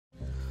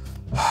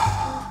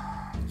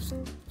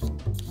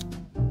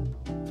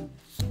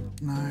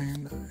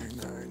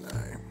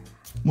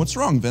What's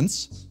wrong,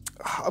 Vince?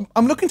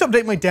 I'm looking to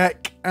update my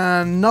deck,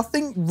 and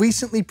nothing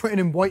recently printed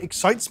in white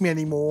excites me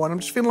anymore, and I'm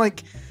just feeling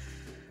like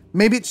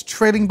maybe it's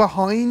trailing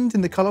behind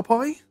in the color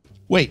pie.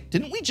 Wait,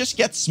 didn't we just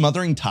get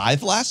Smothering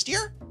Tithe last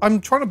year? I'm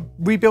trying to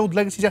rebuild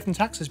Legacy, Death, and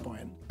Taxes,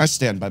 Brian. I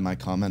stand by my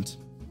comment.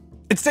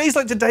 It's days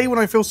like today when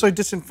I feel so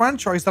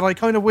disenfranchised that I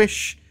kind of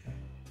wish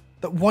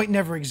that white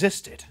never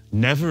existed.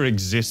 Never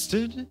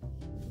existed?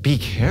 Be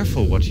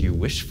careful what you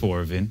wish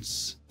for,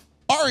 Vince.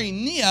 Ari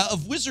Nieh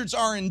of Wizards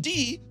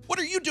R&D, what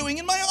are you doing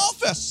in my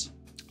office?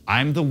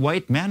 I'm the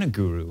white mana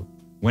guru.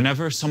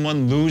 Whenever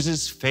someone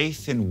loses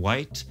faith in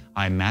white,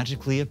 I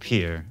magically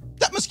appear.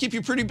 That must keep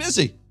you pretty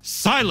busy.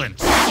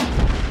 Silence!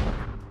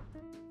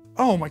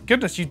 Oh my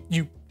goodness,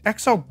 you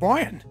exiled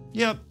Brian.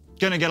 Yep,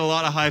 gonna get a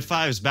lot of high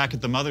fives back at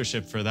the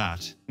mothership for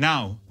that.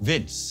 Now,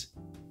 Vince,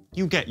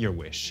 you get your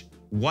wish.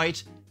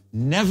 White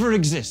never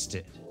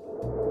existed.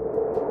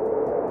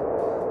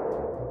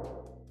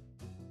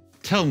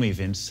 Tell me,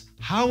 Vince,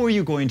 how are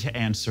you going to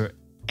answer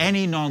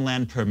any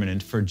non-land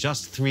permanent for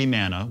just 3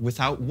 mana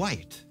without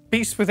white?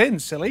 Beast Within,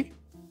 silly.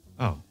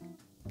 Oh.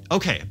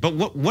 Okay, but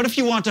what if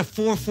you want a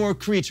 4/4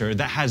 creature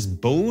that has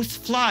both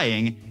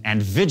flying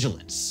and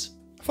vigilance?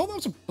 I thought that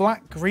was a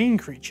black-green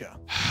creature.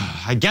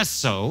 I guess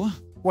so.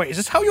 Wait, is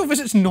this how your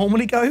visits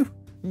normally go?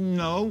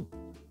 No.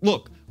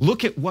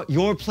 Look at what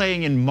you're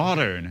playing in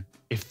Modern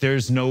if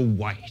there's no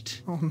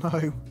white. Oh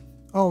no.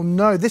 Oh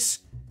no, this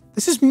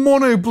is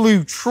mono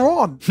blue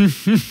Tron.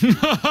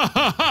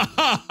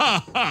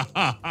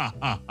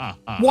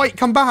 White,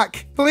 come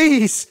back,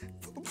 please.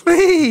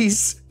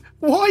 Please.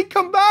 White,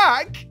 come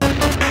back.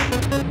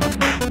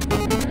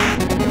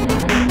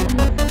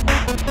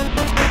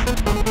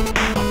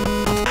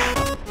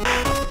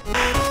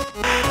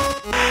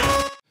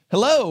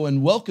 Hello,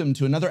 and welcome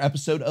to another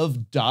episode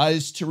of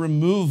Dies to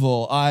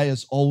Removal. I,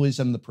 as always,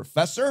 am the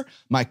professor.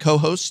 My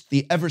co-host,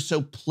 the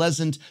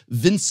ever-so-pleasant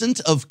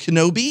Vincent of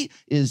Kenobi,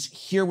 is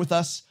here with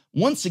us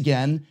once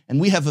again, and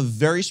we have a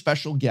very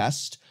special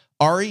guest,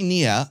 Ari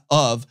Nieh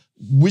of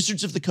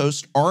Wizards of the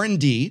Coast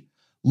R&D,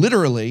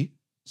 literally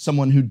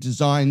someone who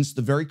designs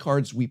the very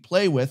cards we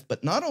play with,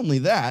 but not only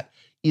that,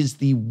 is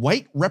the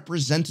white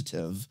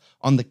representative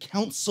on the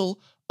Council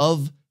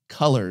of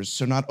Colors.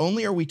 So not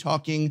only are we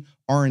talking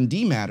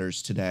R&D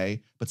matters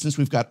today, but since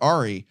we've got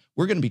Ari,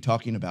 we're going to be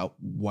talking about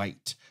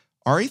white.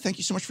 Ari, thank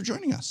you so much for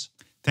joining us.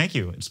 Thank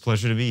you. It's a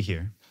pleasure to be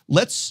here.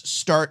 Let's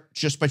start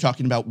just by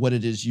talking about what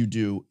it is you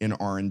do in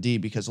R&D,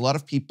 because a lot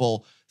of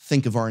people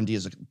think of R&D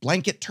as a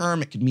blanket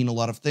term. It could mean a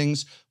lot of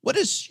things. What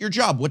is your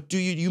job? What do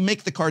you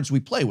make the cards we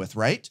play with,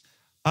 right?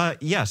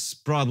 Yes,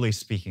 broadly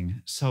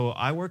speaking. So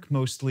I work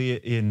mostly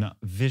in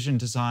vision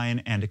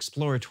design and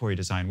exploratory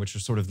design, which are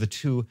sort of the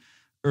two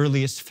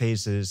earliest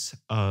phases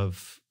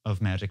of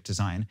Magic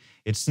design.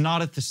 It's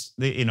not at this,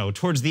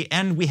 towards the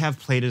end we have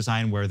play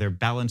design where they're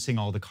balancing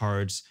all the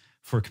cards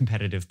for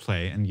competitive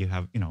play, and you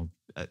have,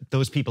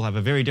 those people have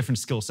a very different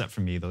skill set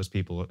from me. Those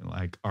people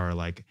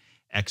are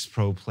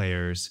ex-pro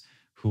players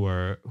who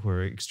are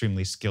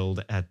extremely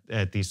skilled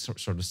at these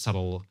sort of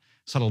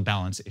subtle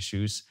balance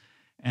issues.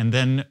 And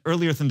then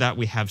earlier than that,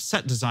 we have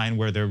set design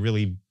where they're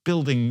really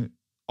building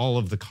all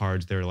of the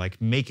cards. They're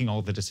making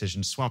all the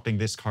decisions, swapping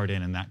this card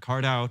in and that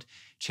card out,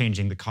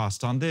 changing the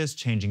cost on this,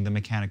 changing the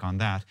mechanic on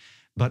that.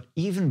 But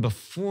even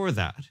before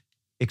that,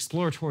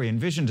 exploratory and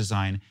vision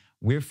design,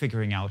 we're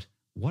figuring out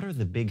what are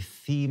the big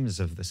themes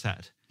of the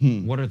set?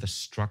 What are the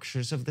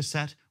structures of the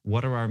set?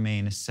 What are our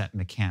main set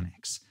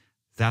mechanics?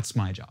 That's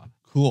my job.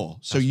 Cool.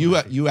 So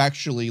you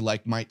actually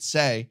might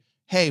say,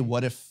 hey,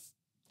 what if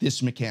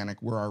this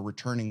mechanic were our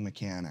returning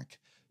mechanic?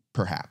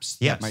 Perhaps.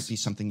 Yes. That might be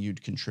something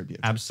you'd contribute.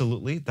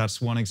 Absolutely.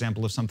 That's one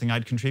example of something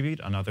I'd contribute.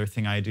 Another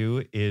thing I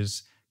do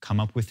is come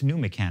up with new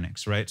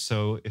mechanics, right?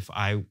 So if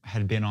I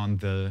had been on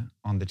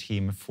the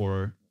team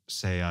for,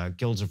 say,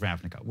 Guilds of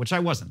Ravnica, which I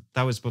wasn't,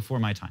 that was before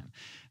my time,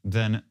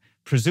 then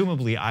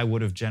presumably I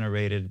would have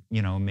generated,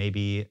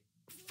 maybe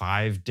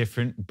 5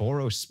 different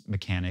Boros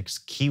mechanics,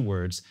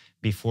 keywords,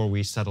 before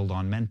we settled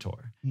on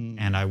Mentor.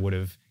 And I would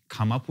have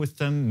come up with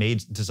them,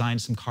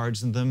 designed some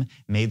cards in them,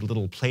 made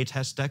little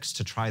playtest decks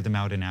to try them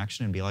out in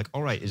action and be like,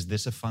 all right, is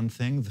this a fun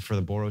thing for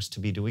the Boros to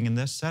be doing in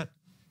this set?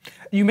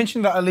 You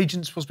mentioned that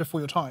Allegiance was before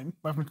your time,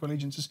 Ravnica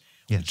Allegiances.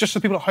 Yes. Just so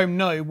people at home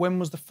know, when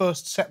was the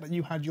first set that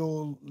you had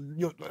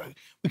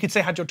we could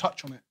say had your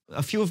touch on it?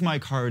 A few of my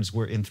cards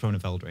were in Throne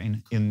of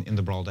Eldraine in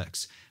the Brawl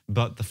decks,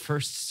 but the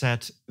first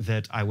set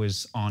that I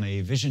was on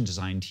a vision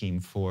design team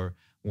for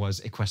was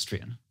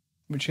Equestrian.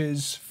 Which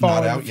is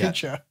far in the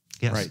future.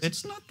 Yes, right.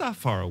 It's not that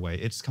far away.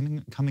 It's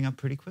coming up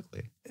pretty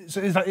quickly.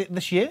 So is that it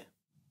this year?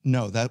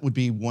 No, that would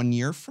be 1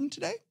 year from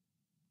today?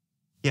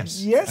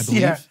 Yes. Yes, I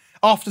believe. yeah.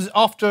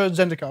 After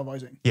Zendikar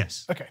Rising.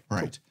 Yes. Okay.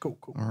 Right. Cool.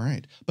 All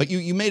right. But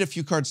you made a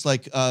few cards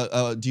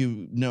do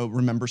you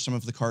remember some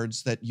of the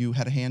cards that you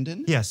had a hand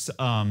in? Yes.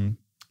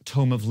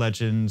 Tome of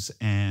Legends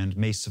and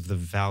Mace of the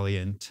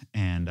Valiant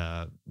and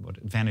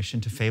Vanish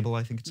into Fable,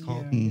 I think it's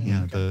called.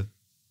 Yeah, The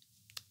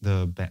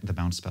the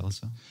bounce spell.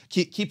 So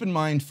Keep in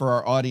mind for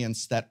our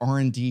audience that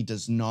R&D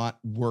does not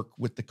work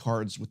with the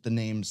cards with the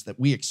names that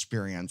we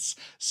experience.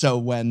 So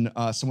when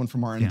someone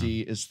from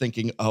R&D is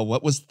thinking, oh,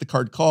 what was the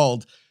card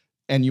called?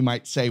 And you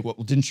might say, well,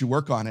 didn't you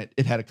work on it?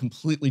 It had a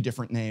completely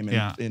different name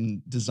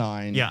in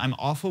design. Yeah, I'm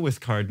awful with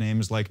card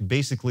names. Like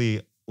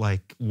basically,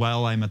 like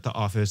while I'm at the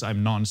office,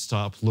 I'm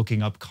nonstop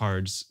looking up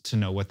cards to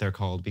know what they're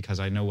called because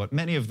I know what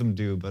many of them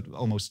do, but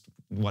almost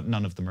what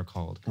none of them are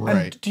called.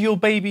 Right. And do your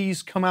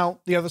babies come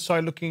out the other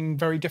side looking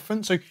very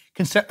different? So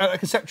at a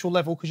conceptual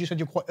level, because you said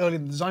you're quite early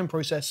in the design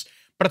process,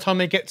 by the time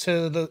they get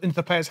to into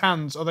the player's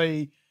hands, are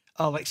they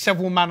like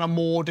several mana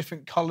more,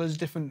 different colors,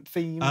 different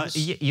themes?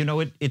 You know,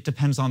 it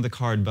depends on the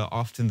card, but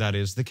often that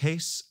is the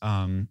case.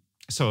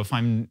 So if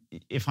I'm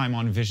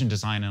on vision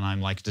design and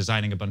I'm like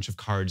designing a bunch of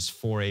cards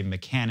for a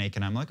mechanic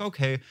and I'm like,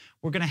 okay,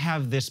 we're gonna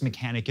have this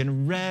mechanic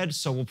in red,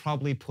 so we'll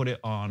probably put it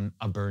on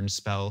a burn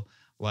spell.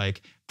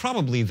 Like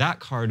probably that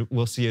card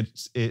will see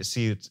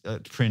it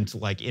print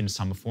like in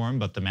some form,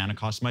 but the mana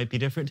cost might be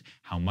different.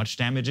 How much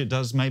damage it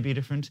does might be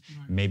different.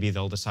 Right. Maybe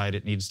they'll decide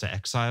it needs to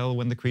exile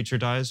when the creature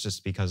dies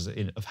just because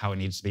of how it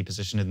needs to be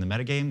positioned in the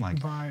metagame.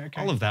 Like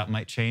all of that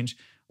might change.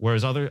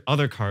 Whereas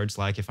other cards,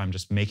 like if I'm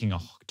just making a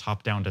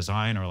top-down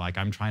design or like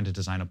I'm trying to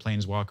design a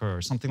planeswalker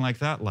or something like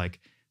that, like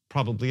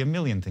probably a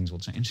million things will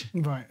change.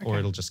 Right. Okay. Or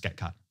it'll just get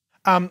cut.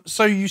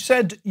 So you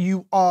said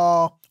you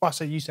are, well, I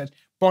say you said,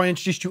 Brian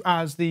introduced you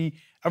as a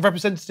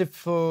representative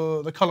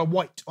for the color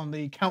white on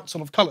the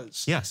Council of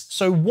Colors. Yes.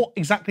 So what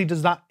exactly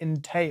does that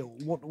entail?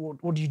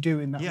 What do you do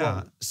in that role?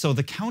 Yeah, so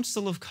the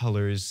Council of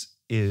Colors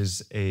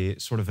is a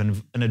sort of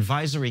an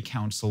advisory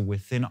council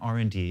within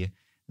R&D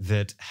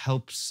that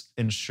helps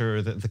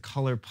ensure that the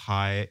color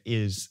pie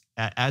is,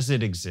 as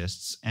it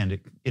exists, and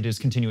it is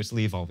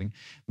continuously evolving,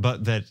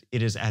 but that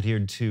it is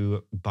adhered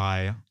to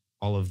by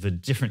all of the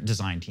different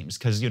design teams.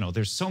 Because, you know,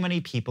 there's so many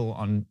people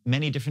on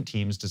many different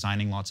teams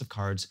designing lots of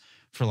cards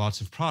for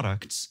lots of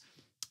products,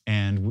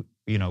 and,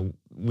 you know,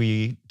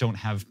 we don't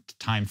have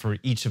time for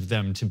each of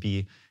them to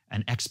be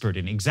an expert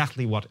in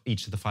exactly what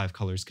each of the 5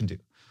 colors can do.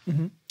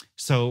 Mm-hmm.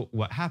 So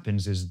what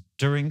happens is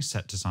during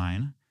set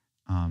design,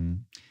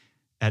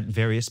 at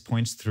various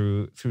points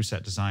through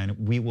set design,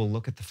 we will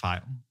look at the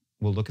file.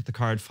 We'll look at the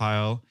card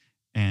file,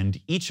 and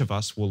each of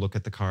us will look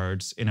at the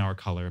cards in our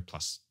color,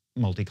 plus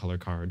multicolor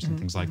cards and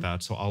things like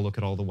that. So I'll look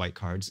at all the white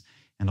cards,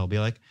 and I'll be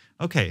like,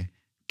 okay,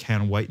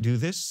 can white do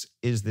this?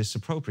 Is this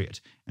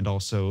appropriate? And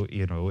also,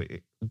 you know,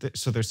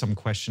 so there's some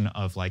question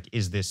of like,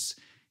 is this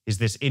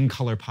in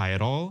color pie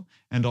at all?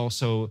 And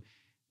also,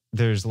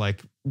 there's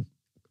like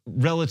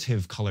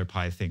relative color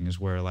pie things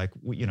where like,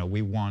 you know,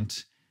 we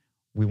want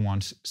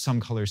some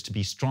colors to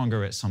be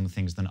stronger at some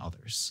things than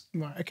others.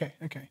 Right. Okay.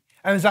 Okay.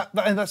 And is that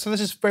so?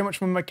 This is very much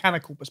from a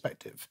mechanical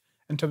perspective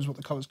in terms of what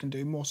the colors can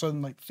do, more so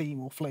than like theme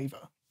or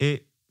flavor.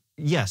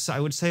 Yes, I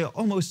would say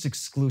almost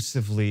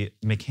exclusively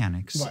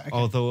mechanics. Right, okay.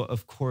 Although,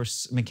 of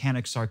course,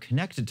 mechanics are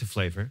connected to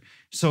flavor.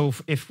 So,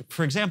 if,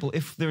 for example,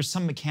 if there's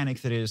some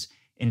mechanic that is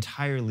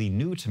entirely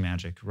new to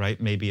Magic,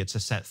 right? Maybe it's a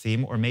set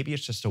theme, or maybe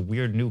it's just a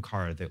weird new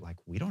card that, like,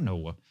 we don't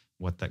know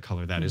what that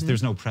color that is.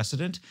 There's no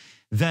precedent.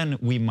 Then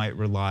we might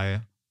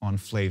rely on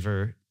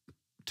flavor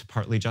to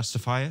partly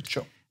justify it.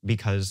 Sure.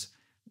 Because,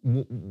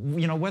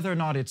 you know, whether or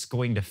not it's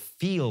going to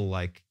feel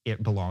like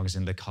it belongs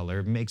in the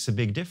color makes a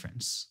big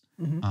difference.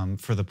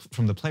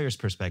 From the player's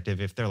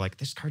perspective, if they're like,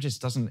 this card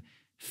just doesn't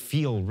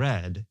feel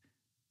red.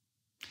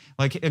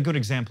 Like a good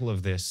example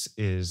of this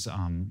is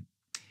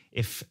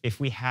if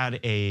we had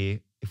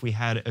a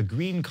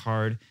green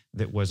card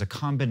that was a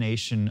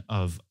combination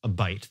of a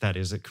bite, that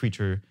is, a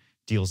creature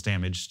deals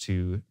damage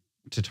to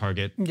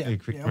target.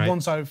 Right?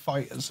 One-sided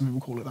fight, as some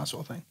people call it, that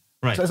sort of thing.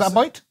 Right. So is that a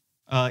bite?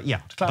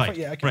 Yeah, bite.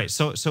 Yeah, okay. Right.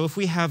 So if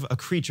we have a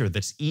creature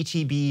that's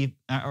ETB,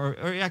 or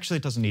actually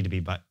it doesn't need to be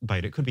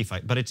bite, it could be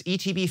fight, but it's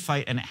ETB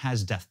fight and it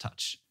has death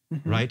touch,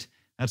 right?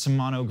 That's a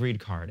mono green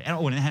card.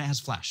 And it has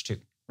flash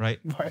too, right?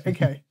 Right,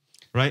 okay.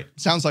 Right?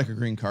 Sounds like a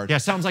green card. Yeah,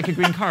 sounds like a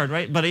green card,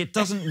 right? But it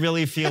doesn't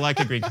really feel like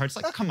a green card. It's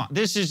like, come on,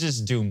 this is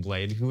just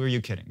Doomblade. Who are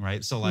you kidding,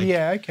 right? So like,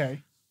 yeah,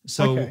 okay.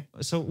 So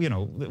you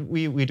know,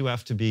 we do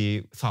have to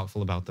be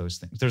thoughtful about those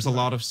things. There's a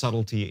lot of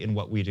subtlety in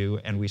what we do,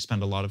 and we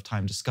spend a lot of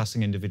time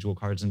discussing individual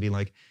cards and be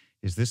like,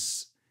 is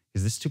this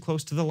too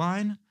close to the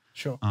line?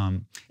 Sure.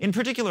 In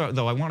particular,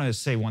 though, I want to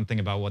say one thing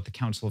about what the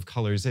Council of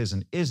Colors is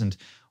and isn't.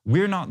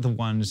 We're not the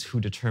ones who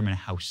determine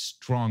how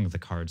strong the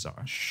cards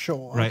are.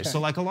 Sure. Right. Okay. So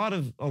like a lot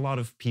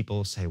of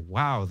people say,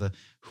 wow,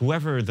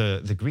 whoever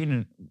the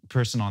green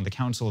person on the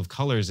Council of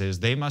Colors is,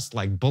 they must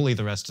like bully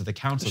the rest of the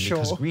council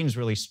because green's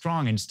really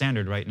strong in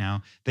standard right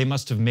now. They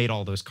must have made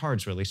all those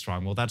cards really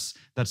strong. Well, that's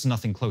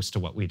nothing close to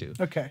what we do.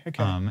 Okay.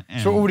 Okay.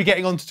 So we're already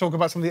getting on to talk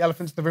about some of the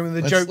elephants in the room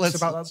and the jokes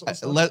about that sort of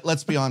stuff.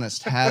 Let's be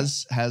honest.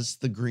 Has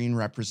the green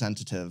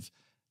representative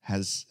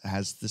has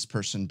this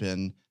person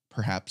been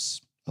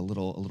perhaps a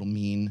little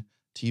mean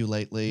to you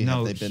lately?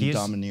 No, have they been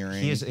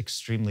domineering? He is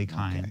extremely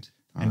kind.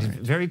 Okay. And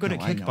very good at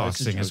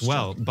kickboxing as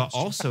well, but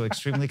also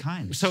extremely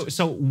kind.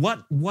 So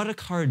what a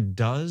card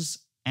does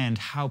and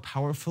how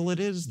powerful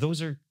it is,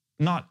 those are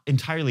not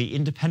entirely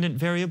independent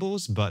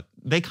variables, but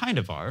they kind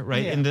of are,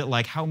 right? Yeah. In that,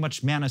 like, how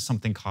much mana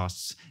something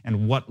costs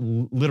and what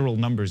literal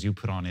numbers you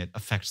put on it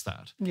affects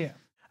that. Yeah.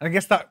 And I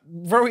guess that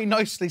very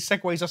nicely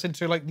segues us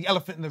into like the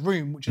elephant in the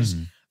room, which is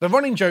the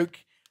running joke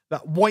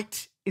that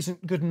white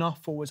isn't good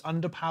enough or is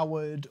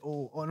underpowered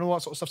or and all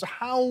that sort of stuff. So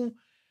how,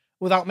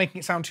 without making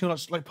it sound too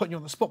much like putting you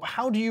on the spot, but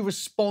how do you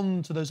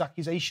respond to those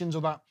accusations,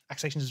 or that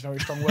accusations is a very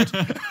strong word.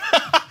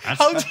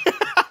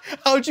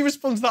 How do you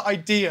respond to that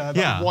idea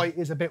that white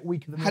is a bit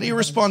weaker than How do you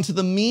respond to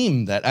the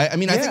meme that, I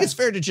mean, I think it's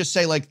fair to just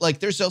say like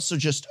there's also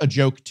just a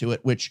joke to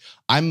it, which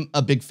I'm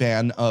a big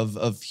fan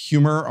of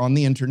humor on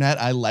the internet.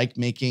 I like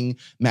making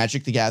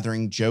Magic the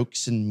Gathering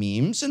jokes and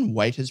memes, and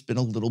white has been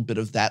a little bit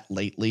of that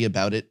lately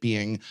about it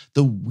being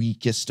the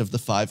weakest of the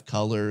 5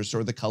 colors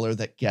or the color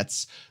that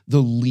gets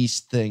the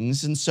least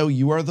things. And so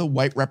you are the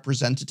white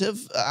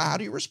representative. How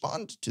do you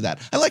respond to that?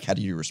 I like, how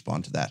do you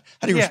respond to that?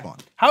 How do you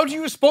respond? How do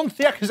you respond to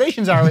the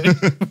accusations, Ari?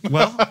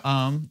 Well,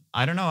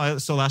 I don't know.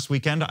 So last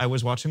weekend I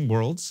was watching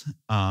Worlds,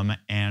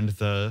 and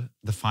the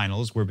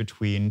finals were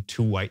between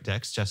 2 white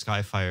decks,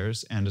 Jeskai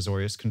Fires and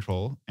Azorius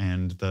Control,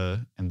 and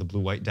the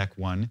blue-white deck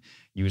won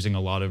using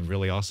a lot of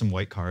really awesome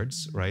white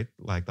cards, right?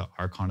 Like the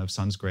Archon of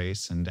Sun's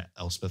Grace and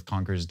Elspeth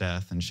Conquers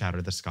Death and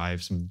Shatter the Sky,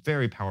 some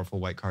very powerful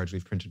white cards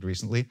we've printed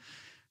recently.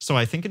 So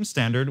I think in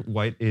Standard,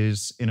 white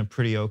is in a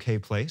pretty okay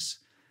place.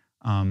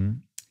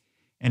 And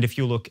if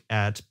you look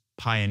at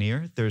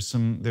Pioneer, there's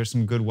some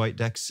good white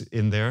decks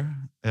in there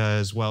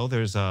as well.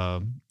 There's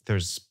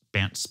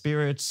Bant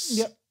Spirits.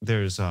 Yep.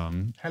 There's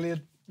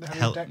Heliod, the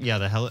Heliod deck. Yeah,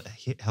 the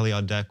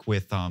Heliod deck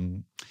with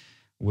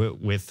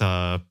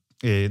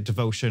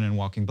Devotion and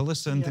Walking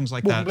Ballista and things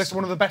like Walking that. Ballista,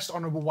 one of the best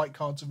honorable white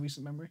cards of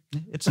recent memory.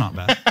 It's not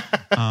bad.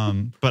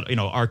 But you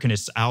know,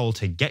 Arcanist's Owl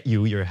to get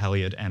you your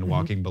Heliod and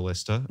Walking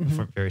Ballista,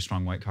 very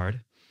strong white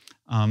card.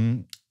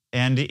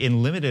 And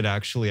in Limited,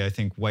 actually, I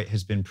think white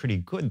has been pretty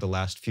good the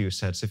last few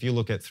sets. If you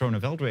look at Throne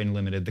of Eldraine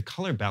Limited, the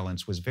color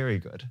balance was very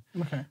good.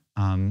 Okay.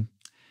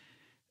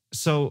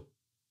 So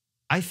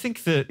I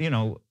think that, you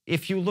know,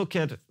 if you look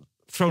at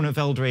Throne of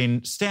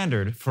Eldraine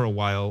Standard for a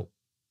while,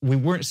 we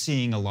weren't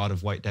seeing a lot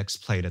of white decks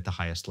played at the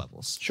highest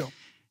levels. Sure.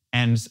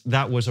 And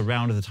that was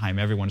around the time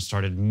everyone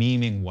started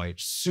memeing white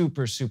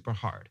super, super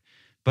hard.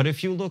 But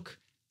if you look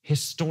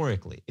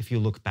historically, if you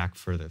look back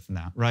further than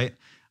that, right?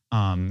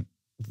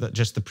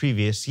 Just the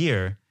previous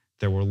year,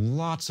 there were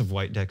lots of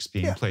white decks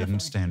being played in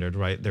Standard,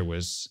 right? There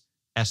was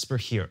Esper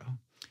Hero.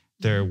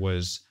 There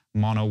was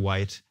mono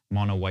white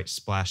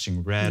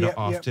splashing red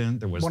often.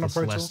 There was the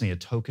Celestia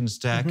Tokens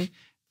deck.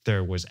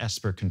 There was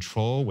Esper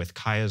Control with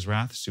Kaya's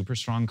Wrath, super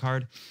strong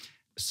card.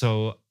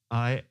 So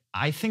I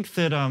think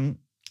that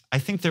I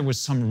think there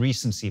was some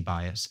recency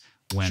bias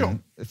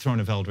when Throne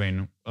of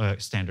Eldraine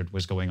Standard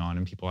was going on,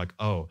 and people were like,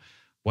 oh,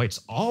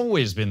 white's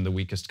always been the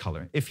weakest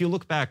color. If you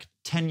look back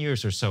 10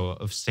 years or so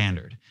of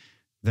Standard,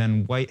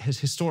 then white has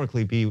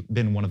historically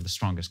been one of the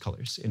strongest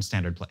colors in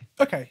Standard play.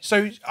 Okay,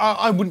 so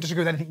I wouldn't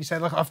disagree with anything you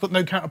said. Like, I've got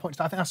no counterpoint to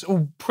that. I think that's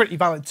all pretty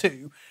valid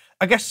too.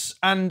 I guess,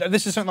 and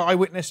this is something that I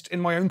witnessed in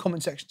my own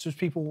comment sections, was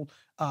people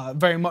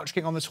very much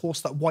getting on this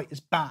horse that white is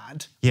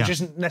bad, which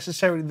isn't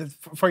necessarily the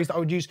phrase that I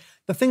would use.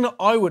 The thing that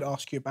I would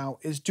ask you about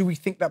is, do we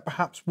think that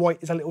perhaps white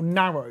is a little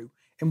narrow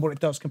in what it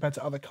does compared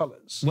to other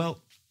colors?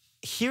 Well,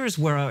 here's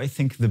where I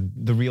think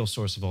the real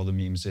source of all the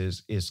memes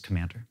is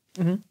Commander.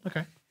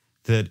 Okay.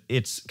 That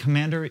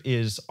Commander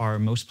is our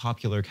most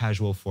popular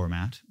casual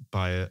format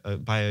by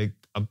a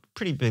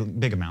pretty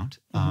big amount.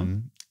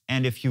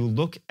 And if you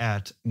look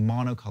at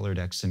monocolor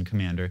decks in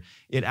Commander,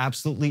 it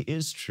absolutely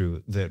is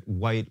true that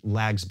white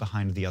lags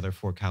behind the other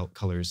 4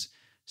 colors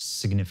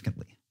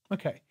significantly.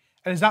 Okay.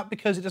 And is that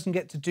because it doesn't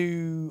get to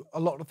do a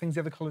lot of things the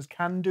other colors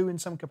can do in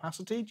some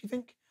capacity, do you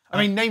think?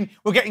 I mean,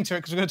 we're getting to it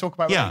because we're going to talk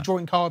about like,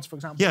 drawing cards, for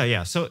example.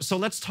 Yeah. So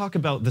let's talk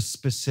about the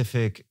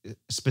specific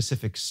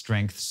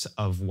strengths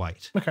of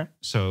white. Okay.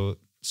 So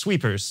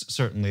sweepers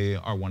certainly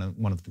are one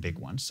of the big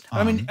ones.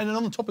 I mean, and then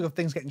on the topic of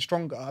things getting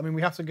stronger, I mean,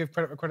 we have to give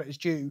credit where credit is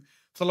due.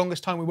 For the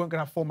longest time, we weren't going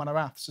to have 4 mana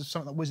Wraths. It's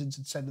something that Wizards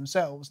had said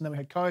themselves. And then we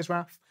had Kai's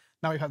Wrath.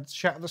 Now we've had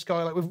Shatter the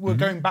Sky. Like we're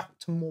going back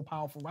to more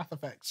powerful Wrath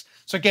effects.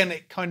 So again,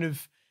 it kind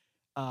of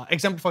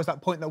exemplifies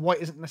that point that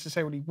white isn't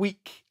necessarily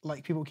weak,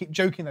 like people keep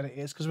joking that it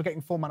is, because we're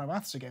getting 4 mana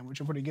Wraths again, which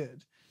are pretty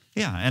good.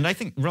 Yeah, and I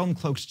think Realm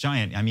Cloaked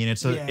Giant, I mean,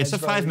 it's a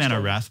 5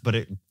 mana Wrath, but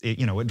it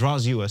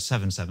draws you a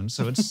 7/7,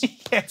 so it's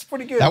it's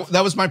pretty good.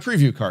 That was my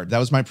preview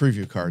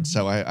card.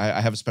 So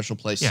I have a special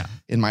place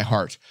in my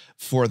heart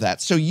for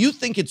that. So you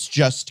think it's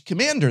just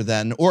Commander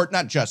then, or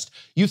not just?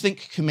 You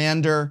think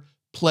Commander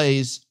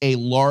plays a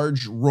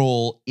large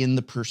role in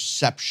the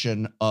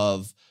perception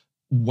of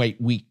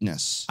white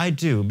weakness? I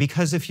do,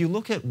 because if you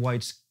look at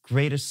white's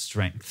greatest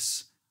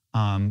strengths,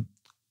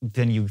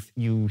 then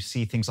you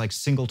see things like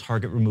single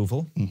target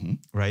removal,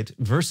 right?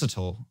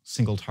 Versatile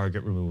single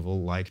target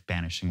removal like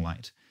Banishing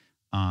Light,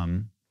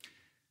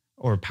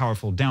 or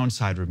powerful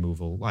downside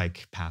removal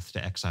like Path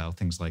to Exile,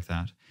 things like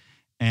that.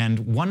 And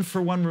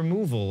 1-for-1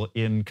 removal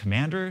in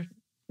Commander,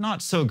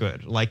 not so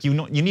good. Like you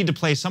need to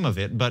play some of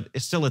it, but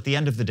still at the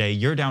end of the day,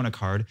 you're down a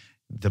card,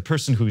 the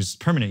person whose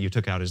permanent you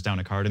took out is down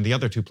a card, and the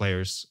other two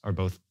players are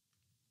both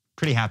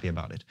pretty happy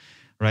about it,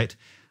 right?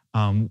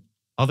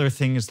 Other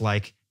things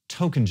like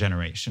token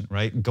generation,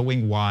 right?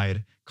 Going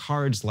wide,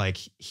 cards like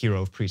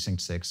Hero of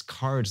Precinct 6,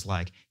 cards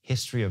like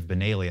History of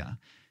Benalia.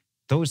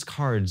 Those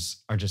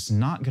cards are just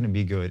not going to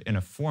be good in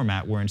a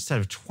format where instead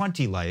of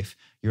 20 life,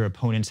 your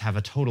opponents have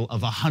a total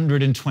of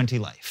 120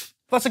 life.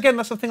 That's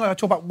the thing I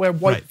talk about where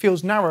white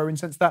feels narrow in the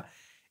sense that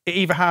it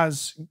either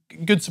has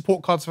good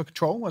support cards for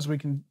control, as we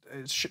can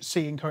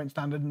see in current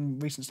standard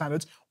and recent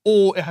standards,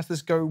 or it has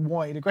this go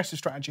wide aggressive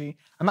strategy.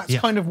 And that's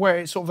kind of where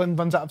it sort of then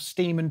runs out of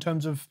steam in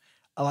terms of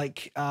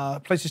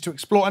places to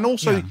explore. And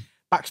also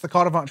back to the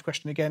card advantage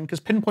question again,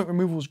 because pinpoint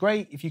removal is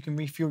great if you can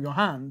refuel your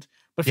hand.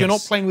 But if you're not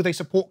playing with a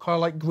support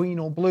card like green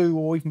or blue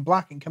or even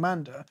black in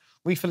Commander,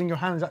 refilling your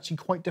hand is actually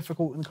quite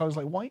difficult in colors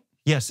like white.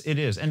 Yes, it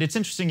is. And it's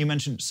interesting you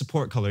mentioned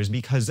support colors,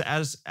 because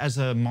as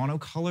a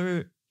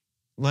monocolor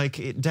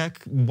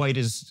deck, white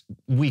is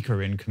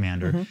weaker in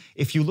Commander.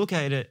 If you look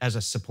at it as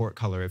a support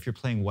color, if you're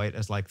playing white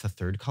as like the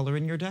third color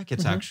in your deck,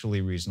 it's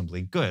actually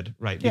reasonably good,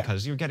 right?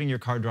 Because you're getting your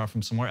card draw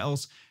from somewhere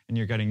else, and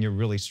you're getting your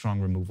really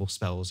strong removal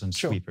spells and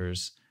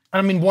sweepers.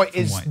 And I mean, white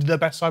is the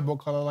best sideboard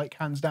color, like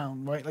hands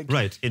down, right? Like,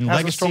 right. In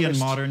Legacy and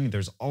Modern,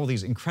 there's all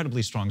these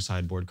incredibly strong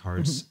sideboard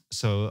cards.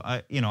 So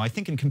I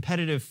think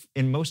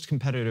in most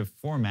competitive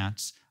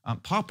formats,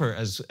 Pauper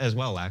as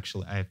well.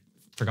 Actually, I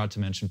forgot to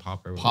mention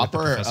Pauper.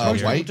 Pauper,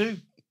 white.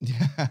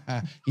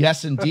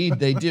 Yes, indeed,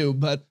 they do.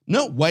 But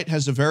no, white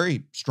has a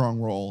very strong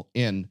role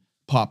in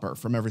Pauper,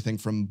 from everything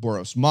from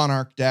Boros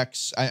Monarch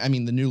decks. I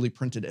mean, the newly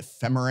printed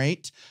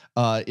Ephemerate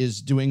is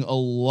doing a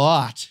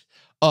lot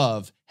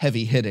of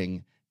heavy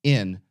hitting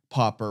in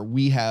Pauper.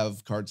 We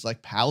have cards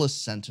like Palace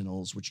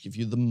Sentinels, which give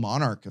you the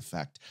Monarch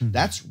effect.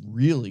 That's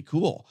really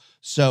cool.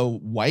 So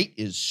white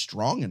is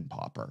strong in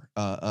Pauper,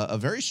 a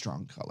very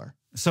strong color.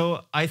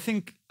 So I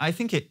think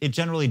it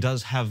generally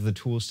does have the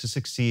tools to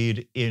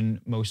succeed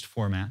in most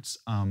formats.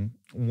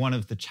 One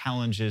of the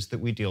challenges that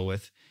we deal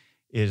with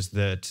is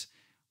that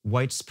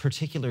white's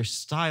particular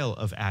style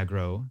of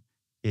aggro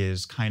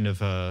is kind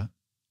of a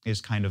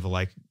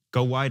like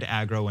go wide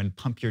aggro and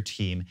pump your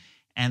team,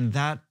 and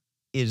that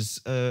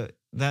is a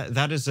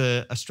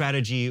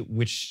strategy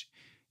which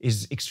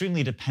is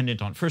extremely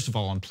dependent on, first of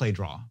all, on play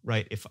draw,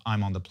 right? If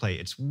I'm on the play,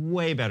 it's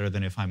way better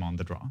than if I'm on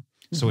the draw.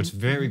 So it's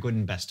very good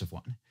in best of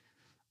one.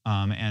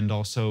 And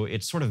also,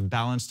 it's sort of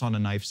balanced on a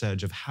knife's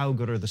edge of how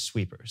good are the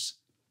sweepers,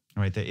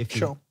 right? That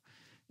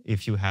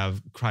if you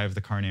have Cry of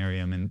the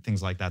Carnarium and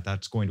things like that,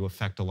 that's going to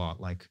affect a lot,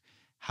 like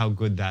how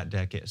good that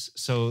deck is.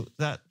 So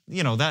that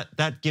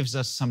gives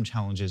us some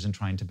challenges in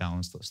trying to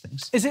balance those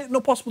things. Is it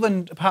not possible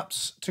then,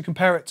 perhaps, to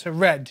compare it to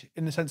red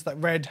in the sense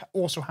that red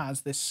also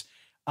has this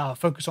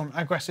focus on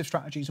aggressive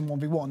strategies in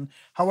 1v1.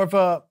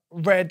 However,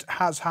 red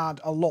has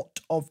had a lot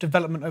of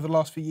development over the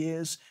last few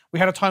years. We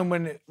had a time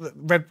when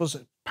red was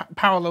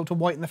parallel to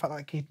white in the fact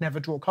that he'd never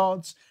draw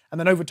cards. And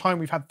then over time,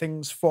 we've had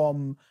things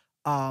from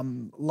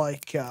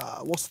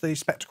what's the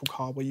spectacle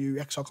card where you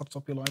exile cards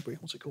off your library?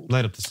 What's it called?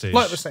 Light Up the Stage.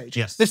 Light Up the Stage.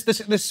 Yes.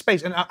 This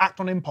space and act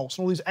on impulse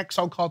and all these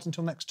exile cards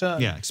until next turn.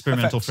 Yeah,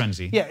 Experimental effects.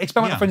 Frenzy. Yeah,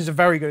 Experimental Frenzy is a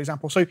very good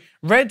example. So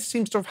red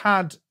seems to have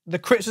had the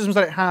criticisms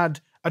that it had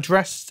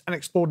addressed and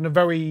explored in a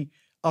very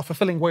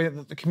fulfilling way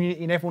that the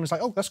community and everyone is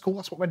like, oh, that's cool,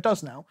 that's what red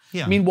does now.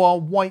 Yeah. Meanwhile,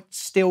 white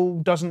still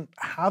doesn't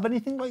have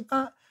anything like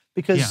that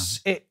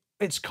because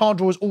its card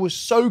draw is always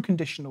so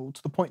conditional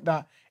to the point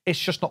that it's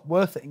just not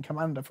worth it in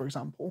Commander, for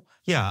example.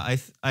 Yeah,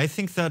 I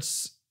think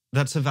that's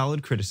a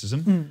valid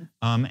criticism.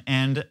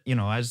 And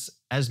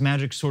as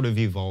Magic sort of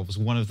evolves,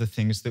 one of the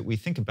things that we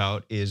think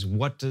about is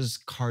what does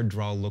card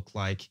draw look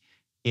like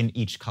in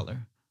each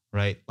color,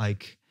 right?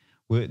 Like,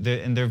 and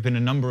there have been a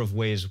number of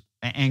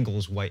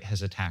angles white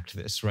has attacked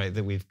this, right?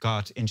 That we've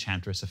got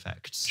Enchantress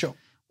effects. Sure.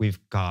 We've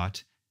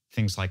got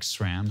things like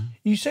SRAM.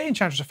 You say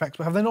Enchantress effects,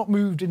 but have they not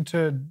moved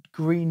into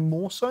green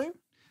more so?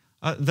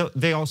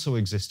 They also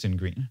exist in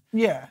green.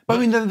 Yeah, but I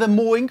mean, they're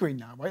more in green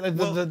now, right?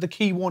 Like the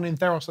key one in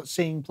Theros that's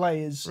seeing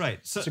play is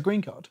it's a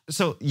green card.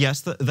 So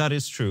yes, that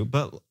is true,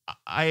 but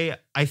I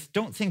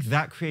don't think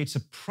that creates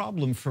a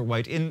problem for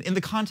white in the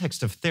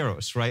context of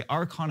Theros, right?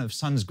 Archon of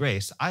Sun's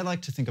Grace. I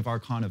like to think of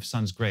Archon of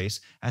Sun's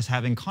Grace as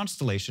having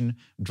Constellation,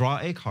 draw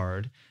a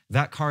card.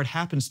 That card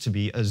happens to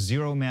be a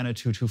 0-mana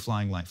 2/2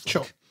 flying lifelink.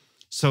 Sure.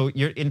 So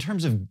in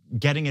terms of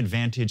getting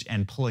advantage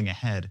and pulling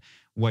ahead,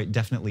 white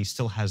definitely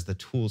still has the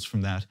tools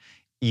from that,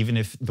 even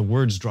if the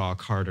words draw a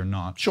card are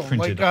not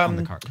printed on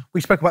the card.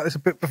 We spoke about this a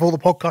bit before the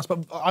podcast,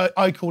 but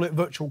I call it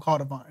virtual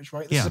card advantage,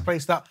 right? This is a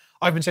place that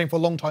I've been saying for a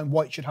long time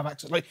white should have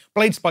access. Like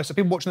Blade Splicer,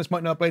 people watching this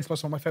might know Blade Splicer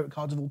is one of my favorite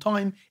cards of all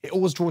time. It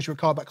always draws you a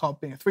card, that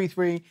card being a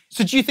 3/3.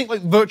 So do you think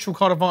like virtual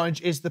card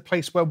advantage is the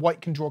place where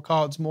white can draw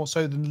cards more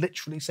so than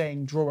literally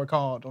saying draw a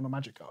card on a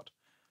Magic card?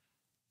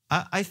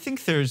 I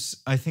think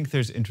there's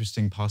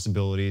interesting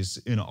possibilities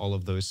in all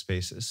of those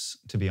spaces,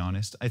 to be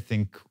honest. I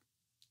think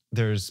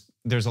there's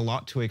a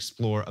lot to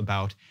explore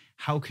about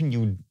how can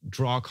you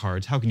draw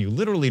cards, how can you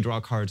literally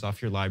draw cards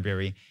off your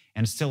library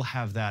and still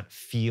have that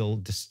feel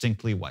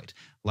distinctly white.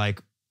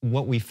 Like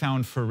what we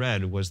found for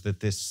red was that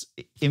this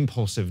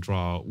impulsive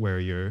draw where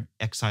you're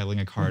exiling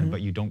a card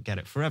but you don't get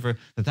it forever,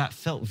 that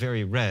felt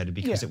very red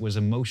because it was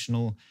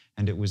emotional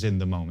and it was in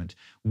the moment.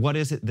 What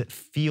is it that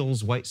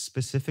feels white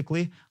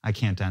specifically? I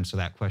can't answer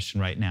that question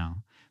right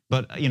now.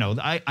 But you know,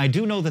 I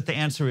do know that the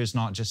answer is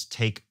not just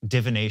take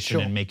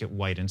divination and make it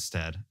white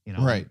instead. You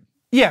know? Right.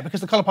 Yeah,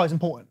 because the color pie is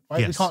important,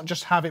 right? Yes. We can't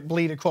just have it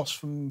bleed across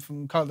from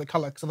color to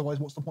color, because otherwise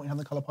what's the point of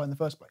having the color pie in the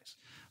first place?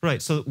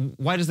 Right, so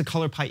why does the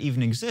color pie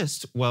even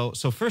exist? Well,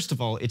 so first of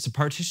all, it's a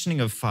partitioning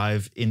of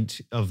 5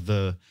 of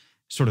the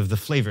sort of the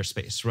flavor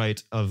space,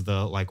 right? Of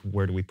the, like,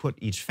 where do we put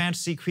each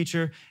fantasy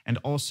creature, and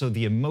also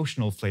the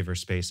emotional flavor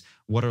space.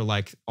 What are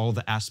like all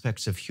the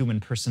aspects of human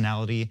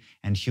personality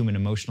and human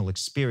emotional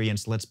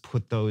experience? Let's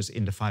put those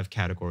into 5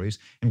 categories.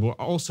 And we're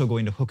also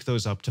going to hook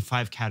those up to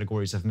 5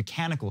 categories of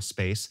mechanical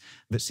space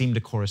that seem to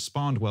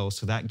correspond well.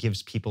 So that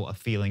gives people a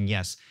feeling,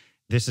 yes,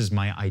 this is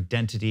my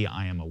identity.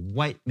 I am a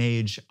white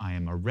mage. I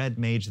am a red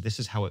mage. This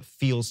is how it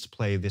feels to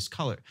play this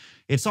color.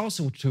 It's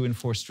also to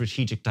enforce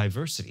strategic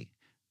diversity.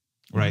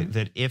 Right,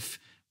 that if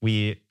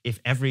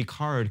every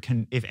color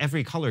can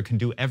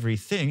do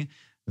everything,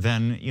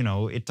 then you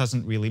know it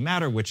doesn't really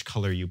matter which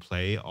color you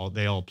play.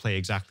 They all play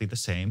exactly the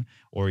same,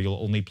 or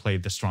you'll only play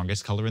the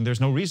strongest color, and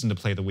there's no reason to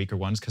play the weaker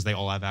ones because they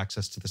all have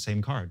access to the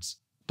same cards.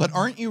 But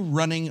aren't you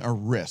running a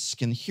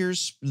risk? And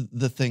here's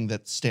the thing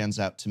that stands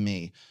out to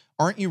me.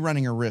 Aren't you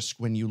running a risk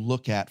when you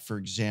look at, for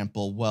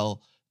example,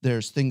 well,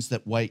 there's things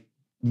that white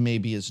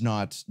maybe is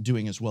not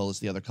doing as well as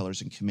the other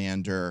colors in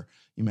Commander.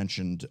 You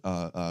mentioned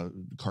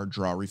card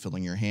draw,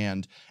 refilling your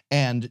hand.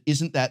 And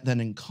isn't that then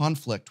in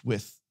conflict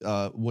with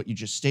what you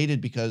just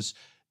stated? Because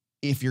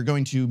if you're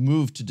going to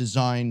move to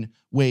design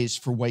ways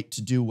for white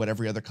to do what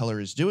every other color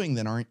is doing,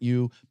 then aren't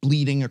you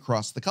bleeding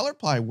across the color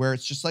pie where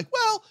it's just like,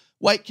 well,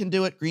 white can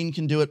do it, green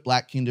can do it,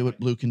 black can do it,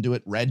 blue can do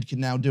it, red can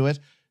now do it.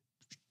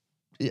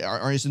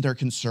 Isn't there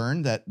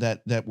concern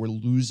that we're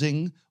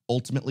losing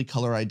ultimately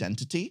color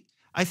identity?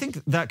 I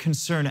think that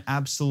concern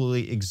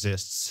absolutely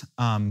exists,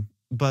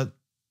 but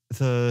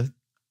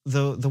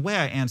the way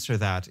I answer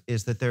that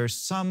is that there are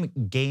some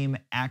game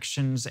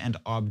actions and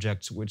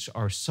objects which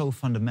are so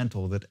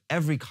fundamental that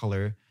every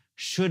color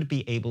should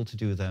be able to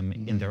do them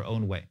in their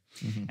own way.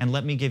 And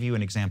let me give you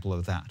an example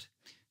of that.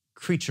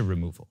 Creature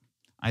removal.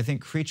 I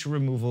think creature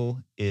removal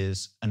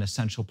is an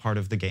essential part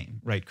of the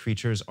game, right?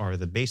 Creatures are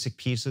the basic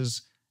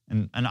pieces,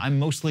 and I'm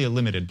mostly a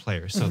limited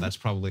player, so that's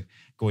probably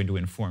going to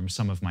inform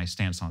some of my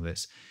stance on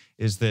this,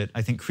 is that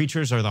I think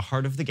creatures are the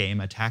heart of the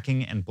game.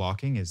 Attacking and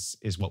blocking is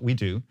what we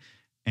do.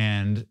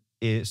 And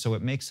so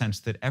it makes sense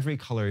that every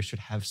color should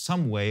have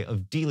some way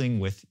of dealing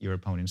with your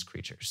opponent's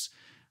creatures,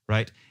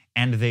 right?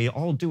 And they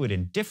all do it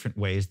in different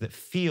ways that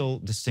feel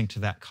distinct to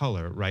that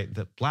color, right?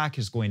 That black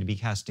is going to be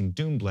casting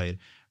Doomblade,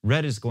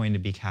 red is going to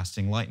be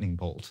casting Lightning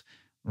Bolt,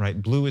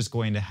 right? Blue is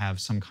going to have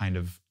some kind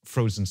of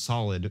frozen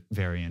solid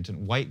variant,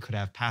 and white could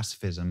have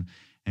pacifism,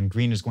 and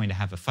green is going to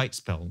have a fight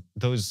spell.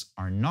 Those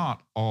are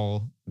not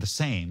all the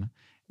same,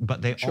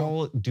 but they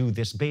all do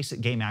this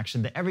basic game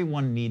action that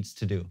everyone needs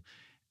to do.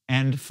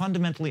 And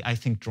fundamentally, I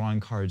think drawing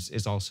cards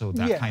is also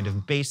that kind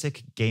of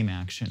basic game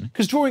action.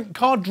 Because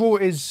card draw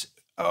is,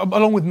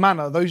 along with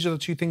mana, those are the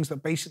two things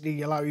that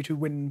basically allow you to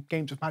win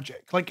games of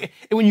Magic. Like,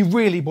 when you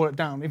really boil it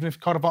down, even if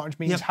card advantage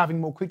means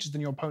having more creatures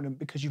than your opponent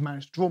because you've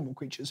managed to draw more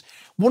creatures.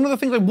 One of the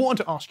things I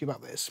wanted to ask you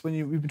about this, when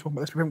we've been talking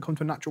about this, we haven't come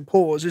to a natural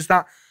pause, is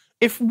that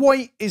if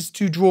white is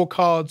to draw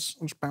cards,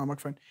 I'm just banging on my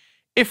microphone.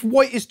 If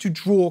white is to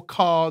draw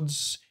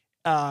cards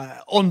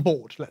on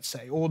board, let's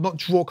say, or not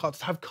draw cards,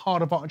 to have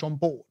card advantage on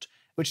board,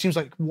 which seems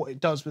like what it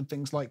does with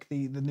things like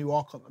the new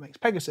Archon that makes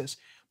Pegasus.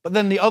 But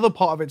then the other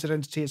part of its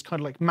identity is kind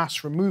of like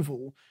mass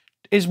removal.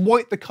 Is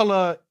white the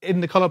color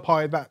in the color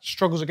pie that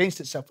struggles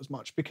against itself as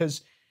much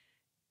because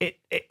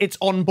its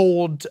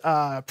on-board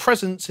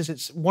presence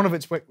is one of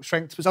its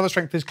strengths, its other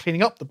strength is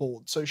cleaning up the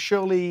board. So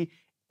surely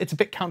it's a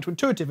bit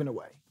counterintuitive in a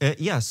way.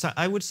 Yes,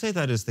 I would say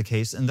that is the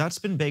case, and that's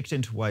been baked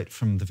into white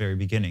from the very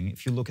beginning.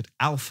 If you look at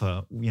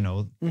Alpha, you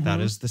know,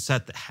 that is the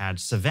set that had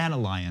Savannah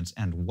Alliance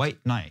and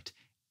White Knight,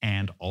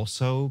 and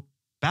also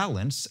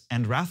Balance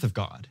and Wrath of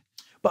God.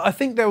 But I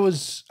think there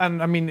was,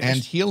 and I mean... And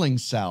Healing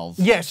Salve.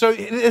 Yeah, so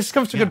this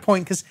comes to a good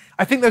point, because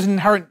I think there's an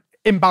inherent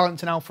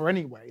imbalance in Alpha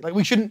anyway. Like,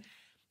 we shouldn't...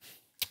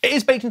 It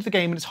is baked into the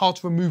game, and it's hard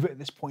to remove it at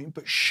this point,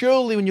 but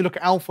surely when you look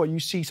at Alpha, you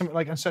see something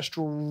like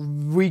Ancestral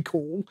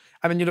Recall,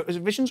 and then you look... Is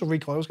it Visions or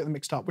Recall? I always get them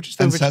mixed up. Which is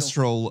the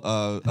Ancestral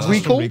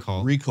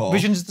Recall.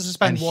 Visions is the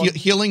suspend one.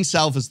 Healing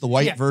Salve is the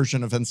white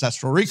version of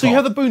Ancestral Recall. So you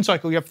have the boon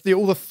cycle, you have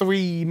all the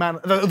 3 mana,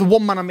 the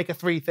 1 mana make a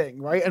 3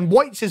 thing, right? And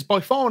white's is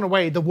by far and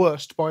away the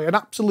worst by an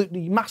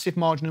absolutely massive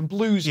margin, and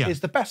blue's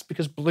is the best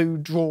because blue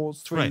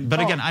draws 3 Right, but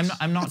cards. again,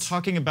 I'm not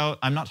talking about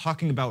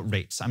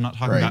rates. I'm not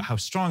talking about how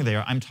strong they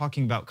are. I'm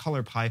talking about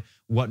color pie.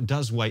 What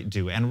does white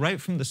do? And right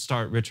from the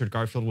start, Richard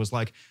Garfield was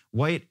like,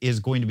 white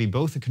is going to be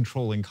both a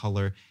controlling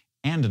color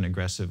and an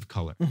aggressive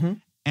color.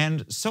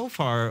 And so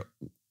far,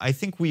 I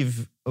think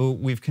we've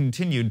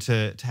continued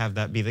to have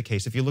that be the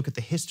case. If you look at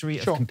the history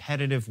of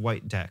competitive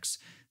white decks,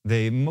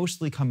 They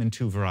mostly come in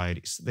two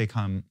varieties. They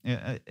come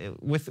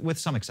with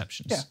some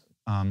exceptions.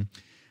 Yeah.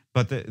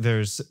 But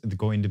there's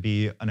going to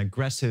be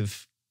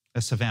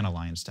a Savannah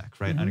Lions deck,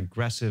 right? An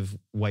aggressive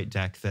white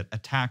deck that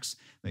attacks,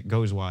 that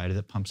goes wide,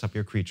 that pumps up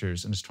your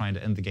creatures and is trying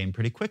to end the game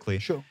pretty quickly.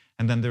 Sure.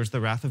 And then there's the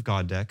Wrath of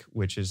God deck,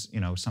 which is,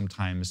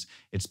 sometimes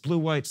it's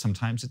blue-white,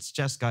 sometimes it's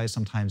Jeskai,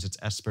 sometimes it's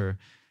Esper,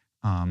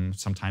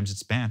 sometimes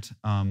it's Bant,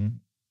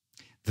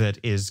 that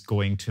is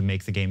going to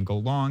make the game go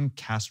long,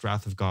 cast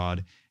Wrath of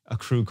God,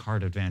 accrue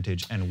card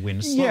advantage, and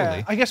win slowly.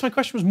 Yeah, I guess my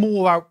question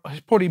was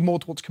probably more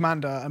towards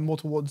Commander and more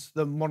towards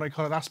the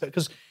monocolored aspect,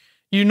 because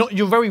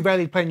you're very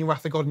rarely playing your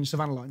Wrath of God in your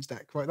Savannah Lions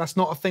deck, right? That's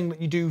not a thing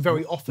that you do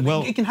very often.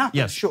 Well, it can happen,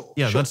 yes, sure.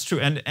 Yeah, sure. that's true.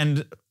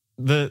 And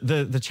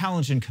the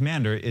challenge in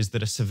Commander is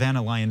that a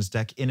Savannah Lions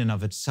deck in and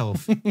of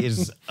itself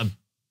is a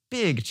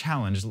big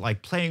challenge.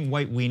 Like playing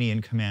White Weenie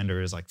in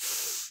Commander is like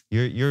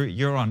you're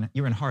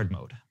in hard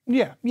mode.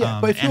 Yeah.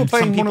 But if you were and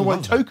playing some people mono-white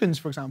love that. tokens,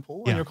 for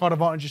example, and your card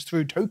advantage is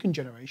through token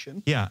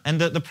generation. Yeah,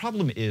 and the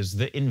problem is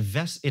that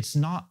it's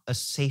not a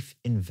safe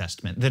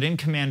investment. That in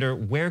Commander,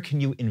 where can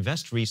you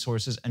invest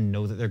resources and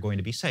know that they're going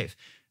to be safe?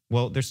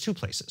 Well, there's two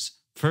places.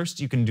 First,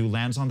 you can do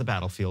lands on the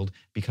battlefield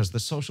because the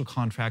social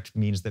contract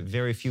means that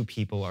very few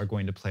people are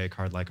going to play a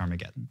card like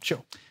Armageddon.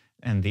 Sure.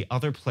 And the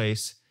other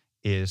place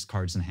is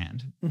cards in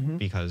hand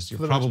because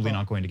you're probably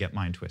not going to get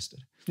mind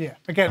twisted. Yeah,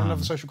 again,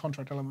 another social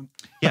contract element.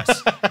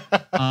 Yes,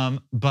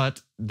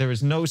 but there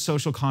is no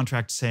social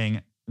contract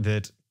saying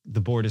that the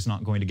board is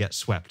not going to get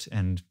swept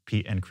and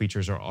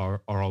creatures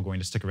are all going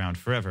to stick around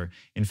forever.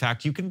 In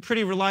fact, you can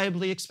pretty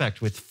reliably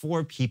expect with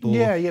 4 people,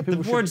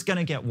 the board's going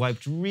to get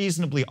wiped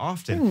reasonably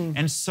often.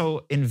 And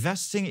so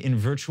investing in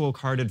virtual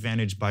card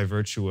advantage by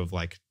virtue of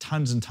like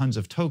tons and tons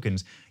of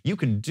tokens, you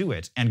can do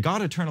it. And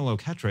God Eternal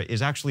Oketra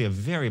is actually a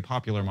very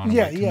popular mono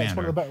white commander. Yeah, it's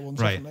one of the better ones,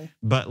 right? Definitely.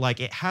 But like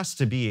it has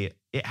to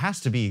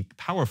be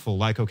powerful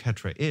like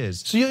Oketra is.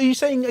 So you're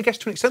saying, I guess,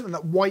 to an extent then,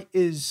 that white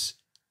is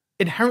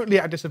inherently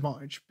at a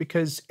disadvantage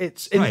because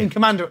it's in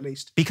Commander at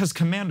least. Because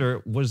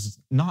Commander was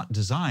not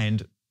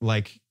designed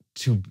like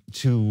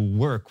to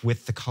work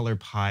with the color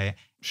pie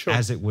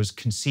as it was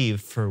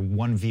conceived for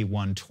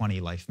 1v1 20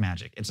 life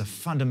magic. It's a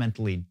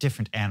fundamentally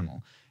different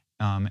animal.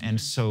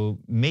 And so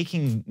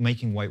making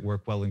white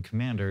work well in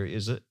Commander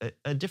is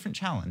a different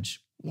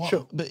challenge.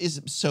 Well,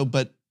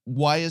 but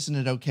why isn't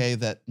it okay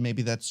that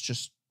maybe that's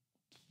just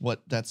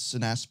that's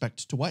an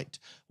aspect to white?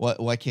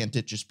 Why can't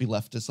it just be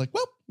left as like,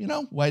 well,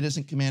 white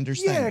isn't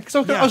Commander's thing? Yeah, because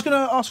I was going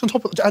to ask on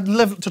top of I'd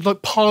love to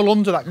like pile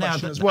onto that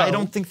question as well. I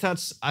don't think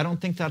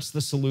that's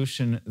the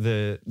solution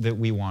that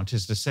we want,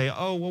 is to say,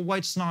 oh well,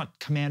 white's not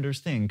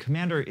Commander's thing.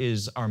 Commander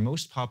is our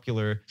most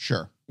popular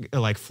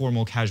like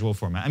formal casual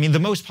format. I mean, the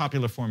most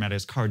popular format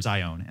is cards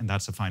I own, and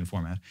that's a fine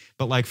format.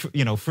 But like for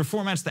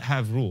formats that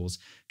have rules,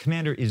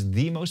 Commander is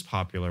the most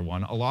popular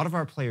one. A lot of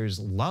our players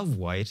love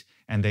white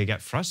and they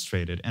get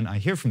frustrated. And I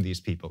hear from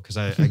these people because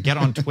I get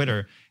on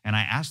Twitter and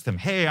I ask them,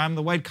 hey, I'm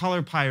the white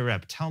color pie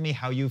rep. Tell me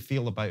how you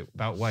feel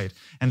about white.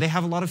 And they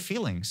have a lot of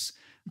feelings.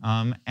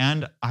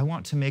 And I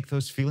want to make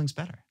those feelings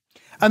better.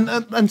 And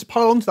to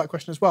pile onto that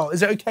question as well,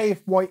 is it okay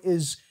if white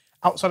is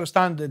outside of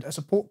standard a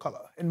support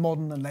color in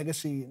modern and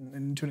legacy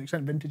and to an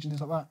extent vintage and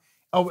things like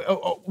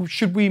that?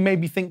 Should we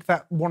maybe think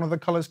that one of the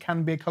colors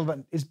can be a color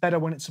that is better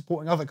when it's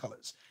supporting other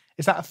colors?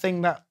 Is that a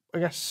thing that I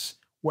guess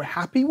we're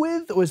happy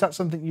with, or is that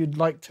something you'd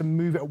like to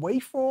move it away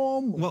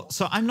from? Well,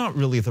 so I'm not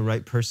really the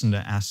right person to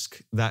ask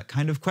that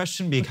kind of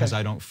question because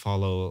I don't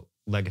follow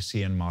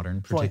legacy and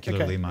modern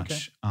particularly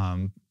much.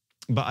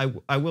 But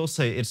I will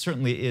say it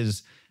certainly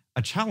is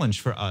a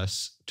challenge for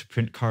us to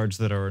print cards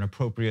that are an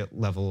appropriate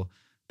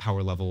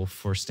power level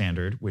for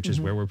standard, which is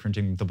where we're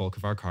printing the bulk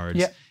of our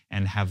cards,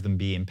 and have them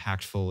be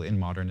impactful in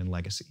modern and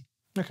legacy.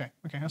 Okay,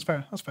 that's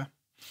fair.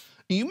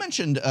 You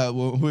mentioned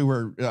we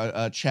were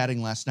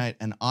chatting last night,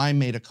 and I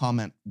made a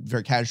comment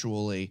very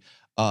casually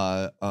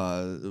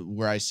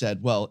where I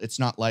said, well, it's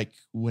not like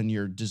when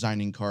you're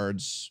designing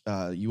cards,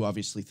 you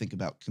obviously think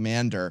about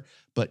Commander,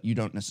 but you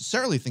don't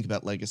necessarily think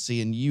about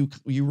Legacy. And you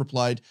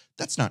replied,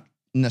 that's not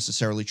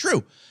necessarily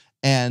true.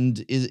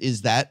 And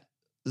is that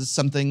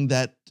something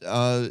that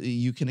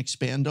you can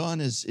expand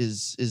on?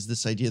 Is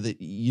this idea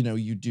that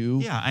you do?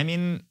 Yeah, I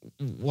mean,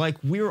 like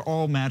we're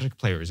all Magic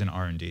players in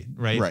R&D,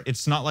 right?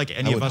 It's not like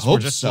any of us were were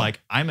just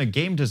like, I'm a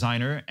game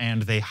designer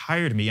and they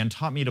hired me and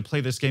taught me to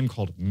play this game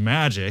called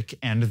Magic,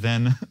 and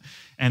then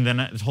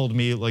told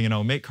me,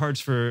 make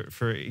cards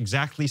for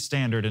exactly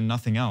standard and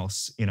nothing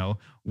else.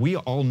 We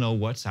all know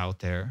what's out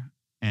there,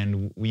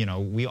 and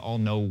we all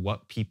know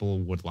what people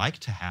would like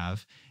to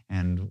have,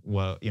 and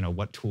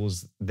what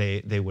tools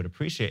they would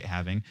appreciate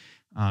having.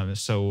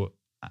 So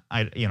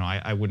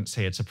I wouldn't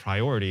say it's a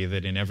priority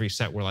that in every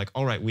set we're like,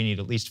 all right, we need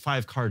at least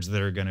 5 cards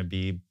that are going to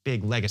be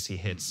big legacy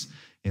hits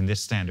in this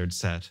standard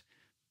set.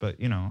 But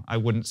I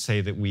wouldn't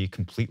say that we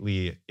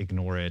completely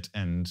ignore it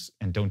and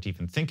don't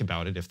even think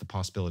about it if the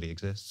possibility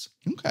exists.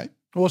 Okay.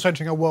 We're also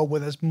entering a world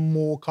where there's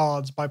more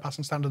cards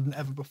bypassing standard than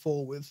ever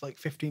before, with like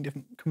 15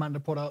 different Commander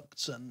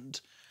products and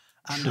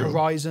and True.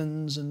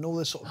 Horizons and all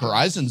this sort of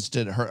Horizons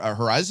did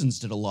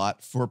a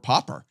lot for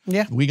Pauper.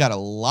 Yeah. We got a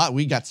lot.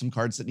 We got some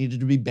cards that needed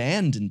to be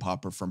banned in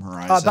Pauper from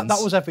Horizons. that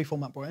was every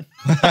format, Brian.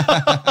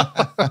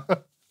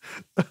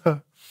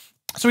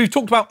 So we've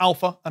talked about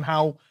Alpha and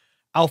how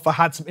Alpha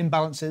had some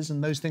imbalances,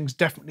 and those things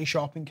definitely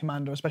show up in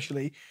Commander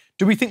especially.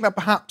 Do we think that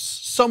perhaps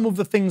some of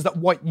the things that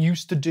White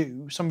used to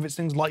do, some of its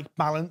things like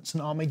Balance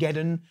and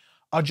Armageddon,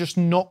 are just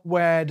not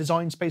where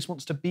design space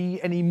wants to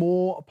be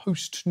anymore,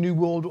 post New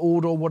World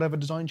Order or whatever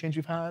design change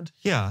we've had?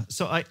 Yeah,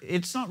 so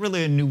it's not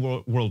really a New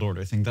World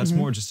Order thing. That's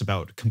more just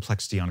about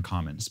complexity on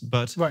commons.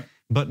 But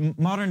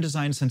modern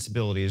design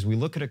sensibilities, we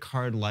look at a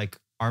card like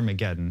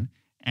Armageddon,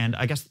 and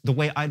I guess the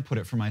way I'd put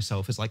it for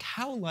myself is like,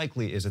 how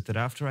likely is it that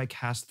after I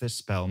cast this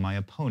spell, my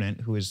opponent,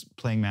 who is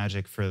playing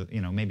Magic for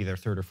maybe their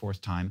third or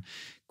fourth time,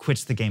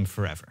 quits the game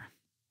forever?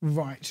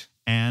 Right.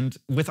 And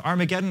with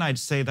Armageddon, I'd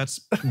say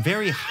that's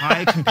very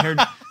high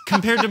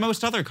compared to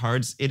most other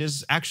cards. It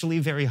is actually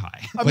very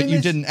high. But you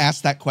didn't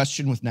ask that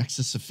question with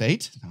Nexus of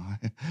Fate?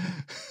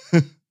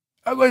 No.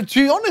 To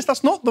be honest,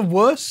 that's not the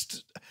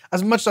worst.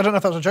 As much as I don't know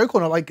if that's a joke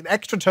or not, like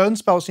extra turn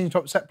spells seem to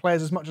upset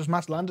players as much as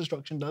mass land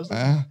destruction does.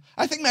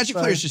 I think Magic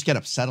players just get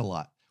upset a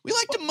lot. We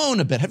like to moan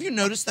a bit. Have you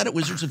noticed that at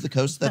Wizards of the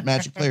Coast that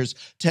Magic players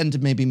tend to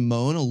maybe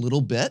moan a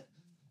little bit?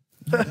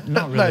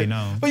 Not really,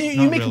 no. But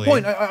you make a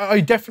point.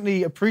 I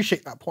definitely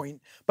appreciate that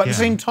point. But at the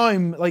same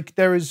time, like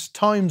there is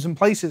times and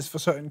places for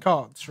certain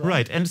cards, right?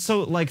 Right, and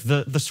so like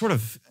the sort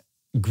of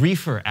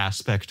griefer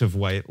aspect of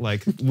White,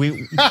 like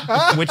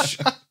which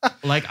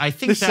like I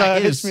think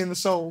that hits me in the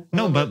soul.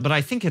 No, but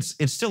I think it's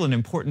still an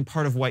important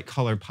part of White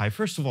color pie.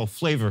 First of all,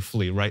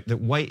 flavorfully, right? That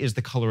White is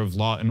the color of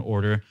law and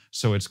order,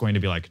 so it's going to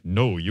be like,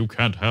 no, you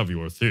can't have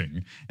your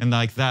thing, and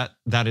like that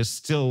is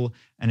still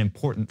an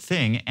important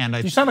thing. And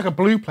you sound like a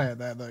blue player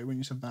there, though, when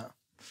you said that.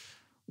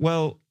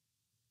 Well,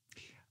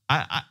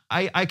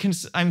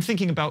 I'm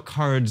thinking about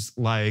cards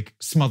like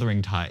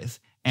Smothering Tithe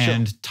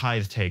and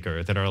Tithe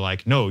Taker that are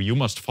like, no, you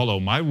must follow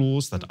my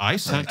rules that I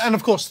set. And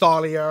of course,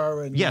 Thalia.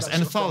 And yes,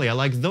 and Thalia.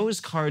 Like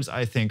those cards,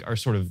 I think, are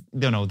sort of,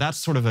 that's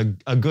sort of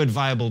a good,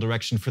 viable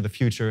direction for the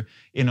future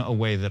in a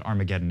way that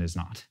Armageddon is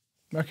not.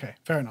 Okay,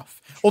 fair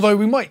enough. Although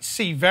we might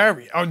see you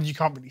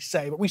can't really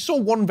say, but we saw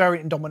one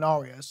variant in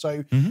Dominaria.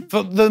 So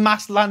for the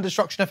mass land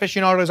destruction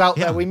aficionados out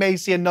there, we may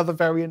see another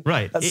variant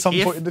at some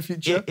point in the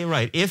future.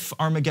 Right. If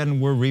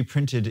Armageddon were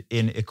reprinted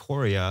in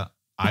Ikoria,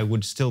 I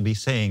would still be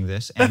saying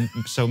this, and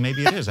so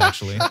maybe it is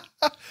actually.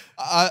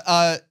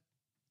 Are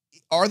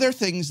there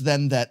things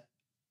then that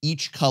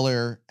each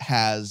color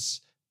has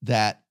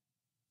that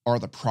are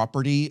the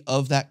property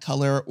of that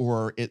color,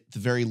 or at the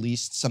very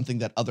least something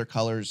that other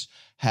colors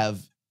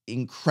have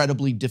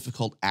incredibly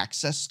difficult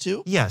access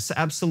to? Yes,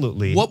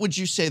 absolutely. What would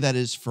you say that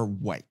is for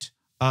White?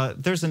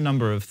 There's a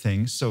number of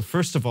things. So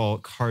first of all,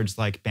 cards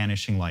like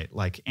Banishing Light,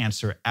 like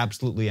answer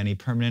absolutely any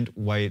permanent.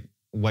 White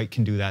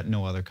can do that.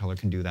 No other color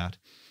can do that.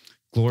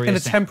 Glorious in a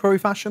temporary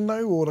fashion,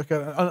 though, or like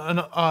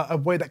a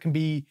way that can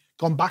be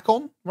gone back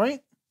on, right?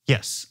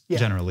 Yes,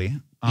 generally.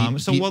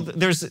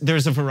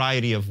 There's a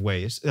variety of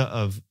ways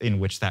in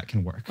which that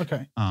can work.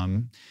 Okay.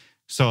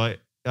 So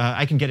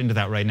I can get into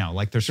that right now.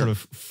 Like there's sort of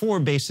 4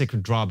 basic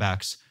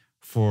drawbacks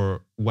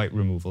for White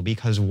removal,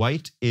 because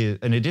White is,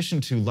 in addition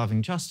to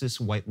loving justice,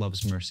 White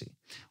loves mercy.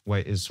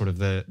 White is sort of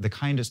the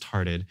kindest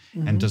hearted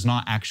and does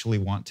not actually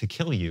want to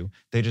kill you.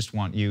 They just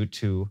want you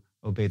to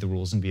obey the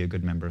rules and be a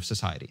good member of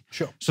society.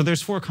 Sure. So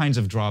there's 4 kinds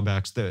of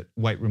drawbacks that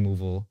White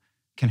removal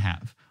can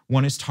have.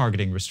 One is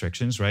targeting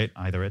restrictions, right?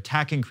 Either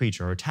attacking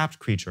creature or tapped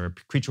creature, or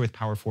creature with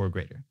power 4 or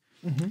greater.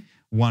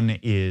 One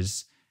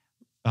is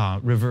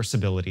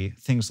reversibility,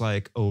 things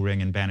like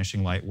O-Ring and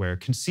Banishing Light, where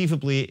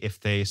conceivably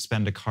if they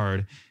spend a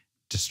card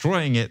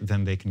destroying it,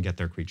 then they can get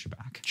their creature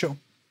back. Sure.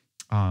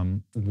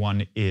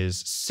 One is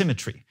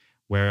symmetry,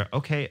 where,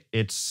 okay,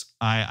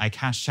 I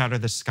cast Shatter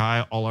the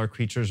Sky, all our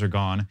creatures are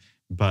gone,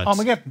 but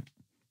Armageddon.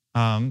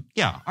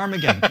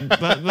 Armageddon.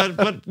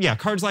 but yeah,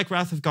 cards like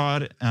Wrath of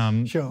God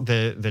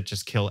that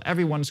just kill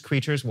everyone's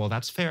creatures. Well,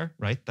 that's fair,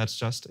 right? That's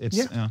just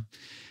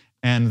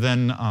and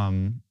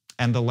then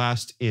and the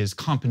last is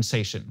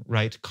compensation,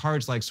 right?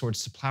 Cards like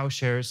Swords to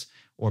Plowshares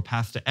or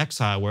Path to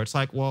Exile, where it's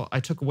like, well,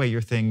 I took away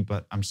your thing,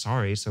 but I'm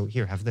sorry, so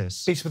here, have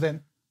this. Beast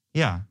Within.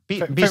 Yeah,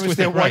 Beast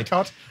Within, white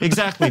card.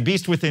 Exactly.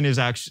 Beast Within is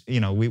actually,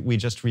 we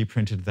just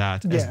reprinted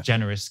that as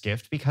generous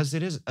gift because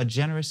it is a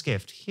generous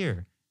gift.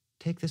 Here,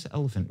 take this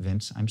elephant,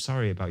 Vince. I'm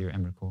sorry about your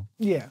Emrakul.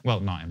 Yeah. Well,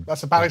 not Emrakul.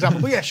 That's a bad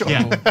example, but yeah, sure.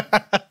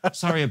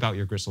 Sorry about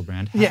your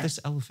Gristlebrand. Have this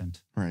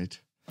elephant. Right.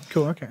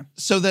 Cool, okay.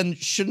 So then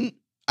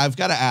I've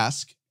got to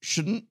ask,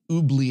 shouldn't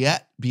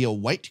Oubliette be a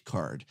white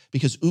card?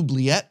 Because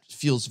Oubliette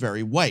feels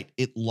very white.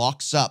 It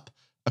locks up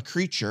a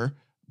creature,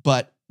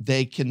 but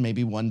they can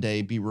maybe one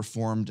day be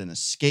reformed and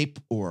escape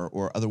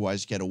or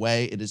otherwise get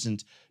away. It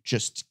isn't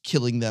just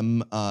killing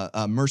them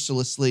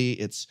mercilessly.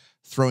 It's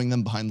throwing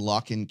them behind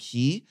lock and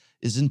key.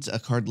 Isn't a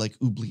card like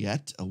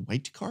Oubliette a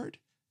white card?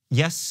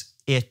 Yes,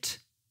 it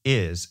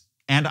is.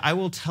 And I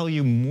will tell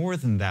you more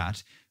than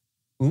that.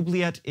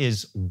 Oubliette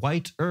is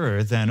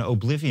whiter than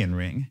Oblivion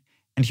Ring.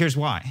 And here's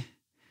why.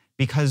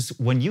 because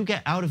when you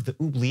get out of the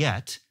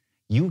oubliette,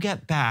 you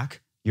get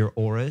back your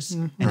auras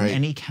and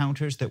any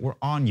counters that were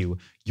on you.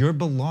 Your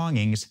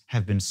belongings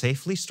have been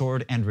safely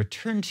stored and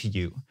returned to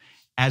you.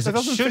 As it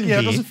should be.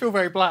 It doesn't feel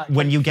very black.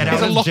 When you get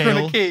out of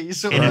jail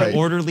in an an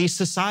orderly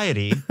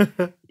society,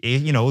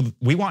 you know,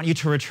 we want you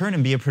to return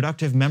and be a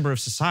productive member of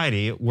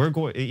society. We're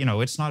going, you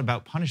know, it's not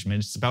about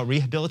punishment, it's about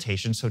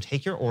rehabilitation. So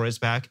take your auras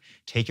back,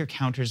 take your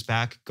counters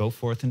back, go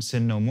forth and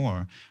sin no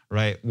more,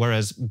 right?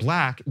 Whereas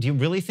black, do you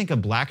really think a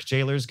black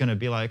jailer is going to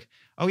be like,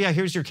 oh yeah,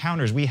 here's your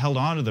counters. We held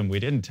on to them. We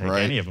didn't take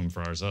any of them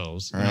for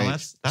ourselves. You know,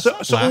 that's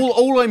so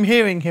all I'm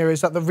hearing here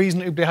is that the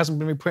reason Oubliette hasn't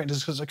been reprinted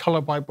is because it's a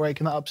color by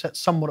break, and that upsets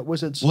someone at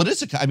Wizards. Well, it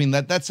is I mean,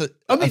 that's a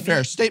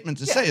fair statement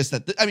to say, is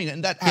that, I mean,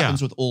 and that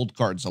happens with old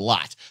cards a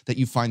lot, that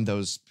you find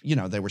those, you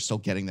know, they were still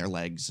getting their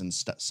legs and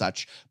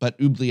such, but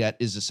Oubliette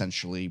is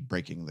essentially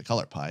breaking the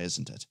color pie,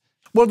 isn't it?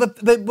 Well,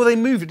 they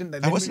moved it, didn't they?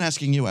 I wasn't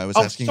asking you, I was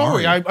asking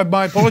sorry, Ari.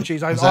 My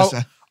apologies.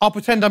 I'll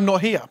pretend I'm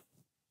not here.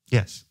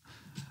 Yes.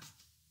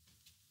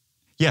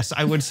 Yes,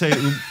 I would say.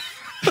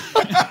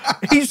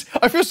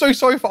 I feel so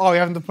sorry for Ari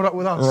having to put up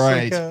with us.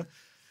 Right. Like,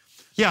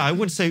 yeah, I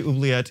would say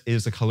oubliette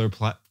is a color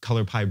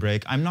pie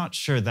break. I'm not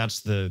sure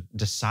that's the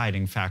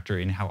deciding factor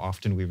in how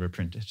often we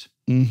reprint it.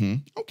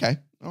 Okay.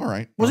 All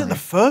right. Was it the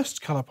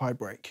first color pie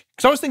break?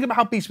 Because I was thinking about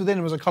how Beast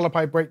Within was a color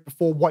pie break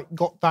before White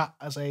got that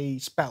as a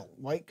spell,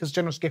 right? Because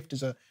Generous Gift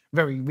is a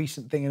very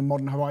recent thing in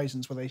Modern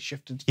Horizons where they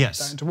shifted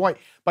that into White.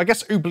 But I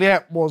guess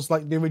Oubliette was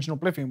like the original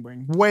Oblivion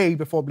Ring, way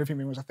before Oblivion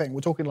Ring was a thing.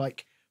 We're talking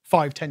like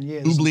 5-10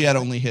 years. Oubliette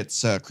only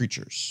hits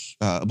creatures.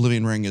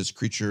 Oblivion Ring is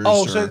creatures.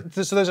 Oh, so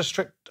there's a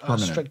strict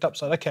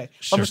upside. Okay.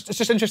 Sure. It's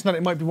just interesting that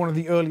it might be one of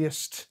the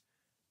earliest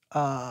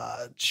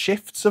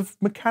shifts of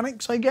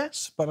mechanics, I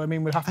guess. But I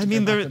mean, we'd have to. I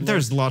mean,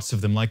 there's lots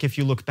of them. Like if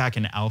you look back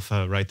in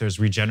Alpha, right? There's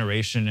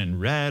regeneration in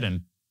red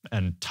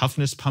and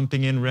toughness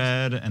pumping in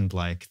red, and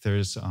like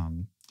there's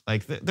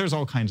there's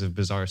all kinds of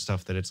bizarre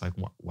stuff that it's like,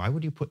 why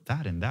would you put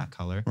that in that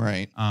color?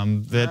 Right.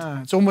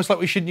 It's almost like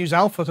we shouldn't use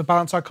Alpha to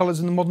balance our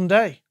colors in the modern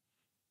day.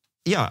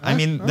 Yeah, I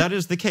mean, that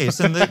is the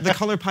case. And the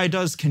color pie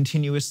does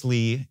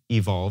continuously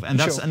evolve. And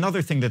that's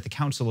another thing that the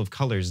Council of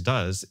Colors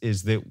does,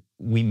 is that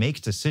we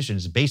make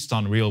decisions based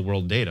on real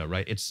world data,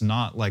 right? It's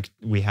not like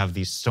we have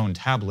these stone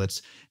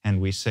tablets and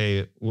we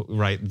say,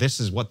 right, this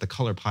is what the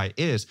color pie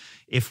is.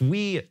 If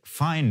we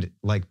find,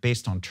 like,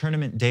 based on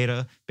tournament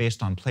data,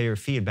 based on player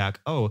feedback,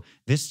 oh,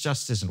 this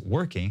just isn't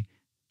working,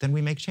 then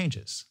we make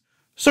changes.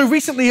 So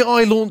recently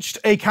I launched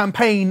a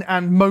campaign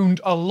and moaned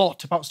a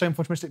lot about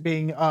Stoneforge Mystic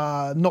being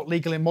not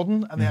legal in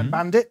Modern, and they had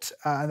banned it,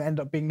 and it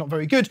ended up being not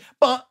very good.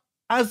 But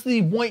as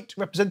the white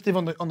representative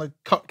on the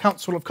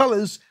Council of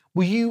Colors,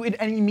 were you in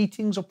any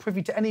meetings or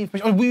privy to any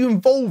information? Or were you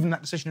involved in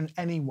that decision in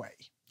any way?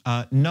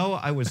 No,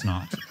 I was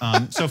not.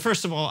 So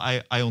first of all,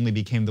 I only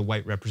became the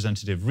white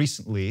representative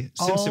recently,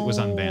 since it was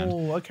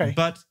unbanned. Okay.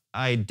 But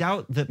I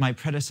doubt that my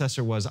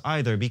predecessor was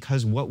either,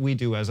 because what we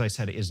do, as I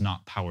said, is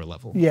not power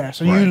level. Yeah,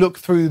 so you look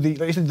through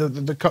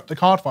the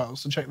card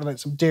files to check that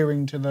it's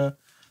adhering to the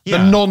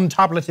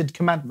non-tableted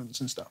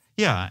commandments and stuff.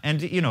 Yeah,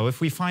 and you know,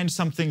 if we find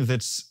something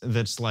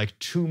that's like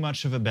too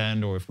much of a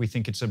bend, or if we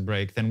think it's a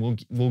break, then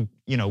we'll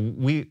you know,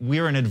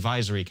 we're an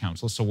advisory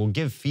council, so we'll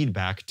give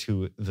feedback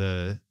to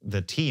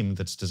the team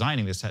that's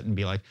designing the set and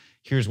be like,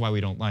 here's why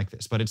we don't like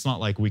this. But it's not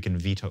like we can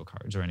veto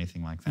cards or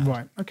anything like that.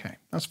 Right. Okay,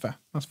 that's fair.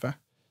 That's fair.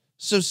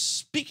 So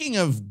speaking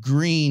of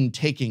green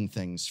taking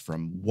things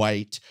from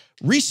white,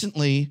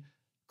 recently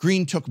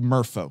green took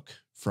merfolk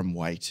from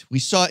white. We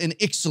saw in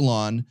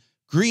Ixalan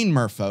green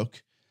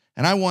merfolk,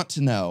 and I want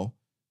to know,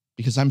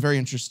 because I'm very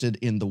interested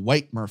in the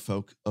white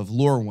merfolk of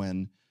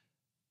Lorwyn,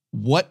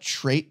 what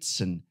traits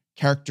and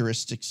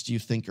characteristics do you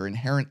think are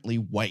inherently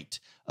white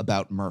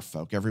about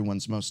merfolk,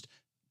 everyone's most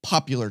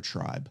popular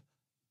tribe?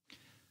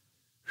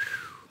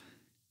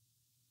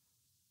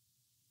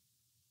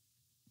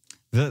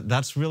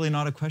 That's really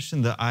not a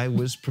question that I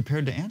was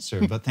prepared to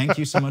answer, but thank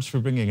you so much for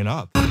bringing it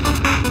up.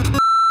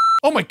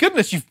 Oh my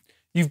goodness,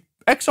 you've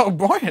exiled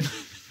Brian.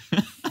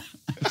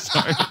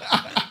 Sorry.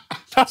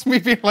 That's me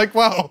being like,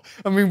 wow,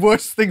 I mean,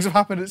 worse things have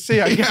happened at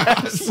sea, I guess.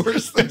 Yes,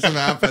 worse things have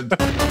happened.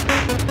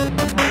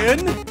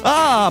 Brian?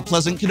 Ah,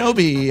 Pleasant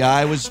Kenobi.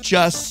 I was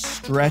just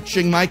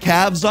stretching my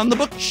calves on the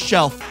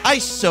bookshelf.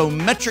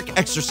 Isometric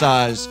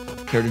exercise.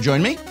 Care to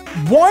join me?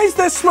 Why is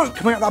there smoke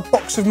coming out of that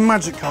box of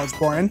magic cards,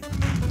 Brian?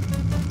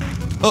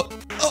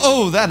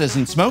 Oh, that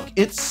isn't smoke.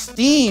 It's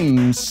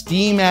steam.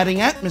 Steam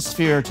adding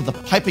atmosphere to the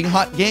piping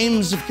hot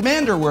games of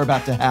Commander we're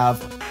about to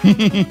have.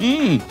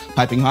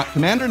 Piping hot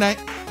Commander night.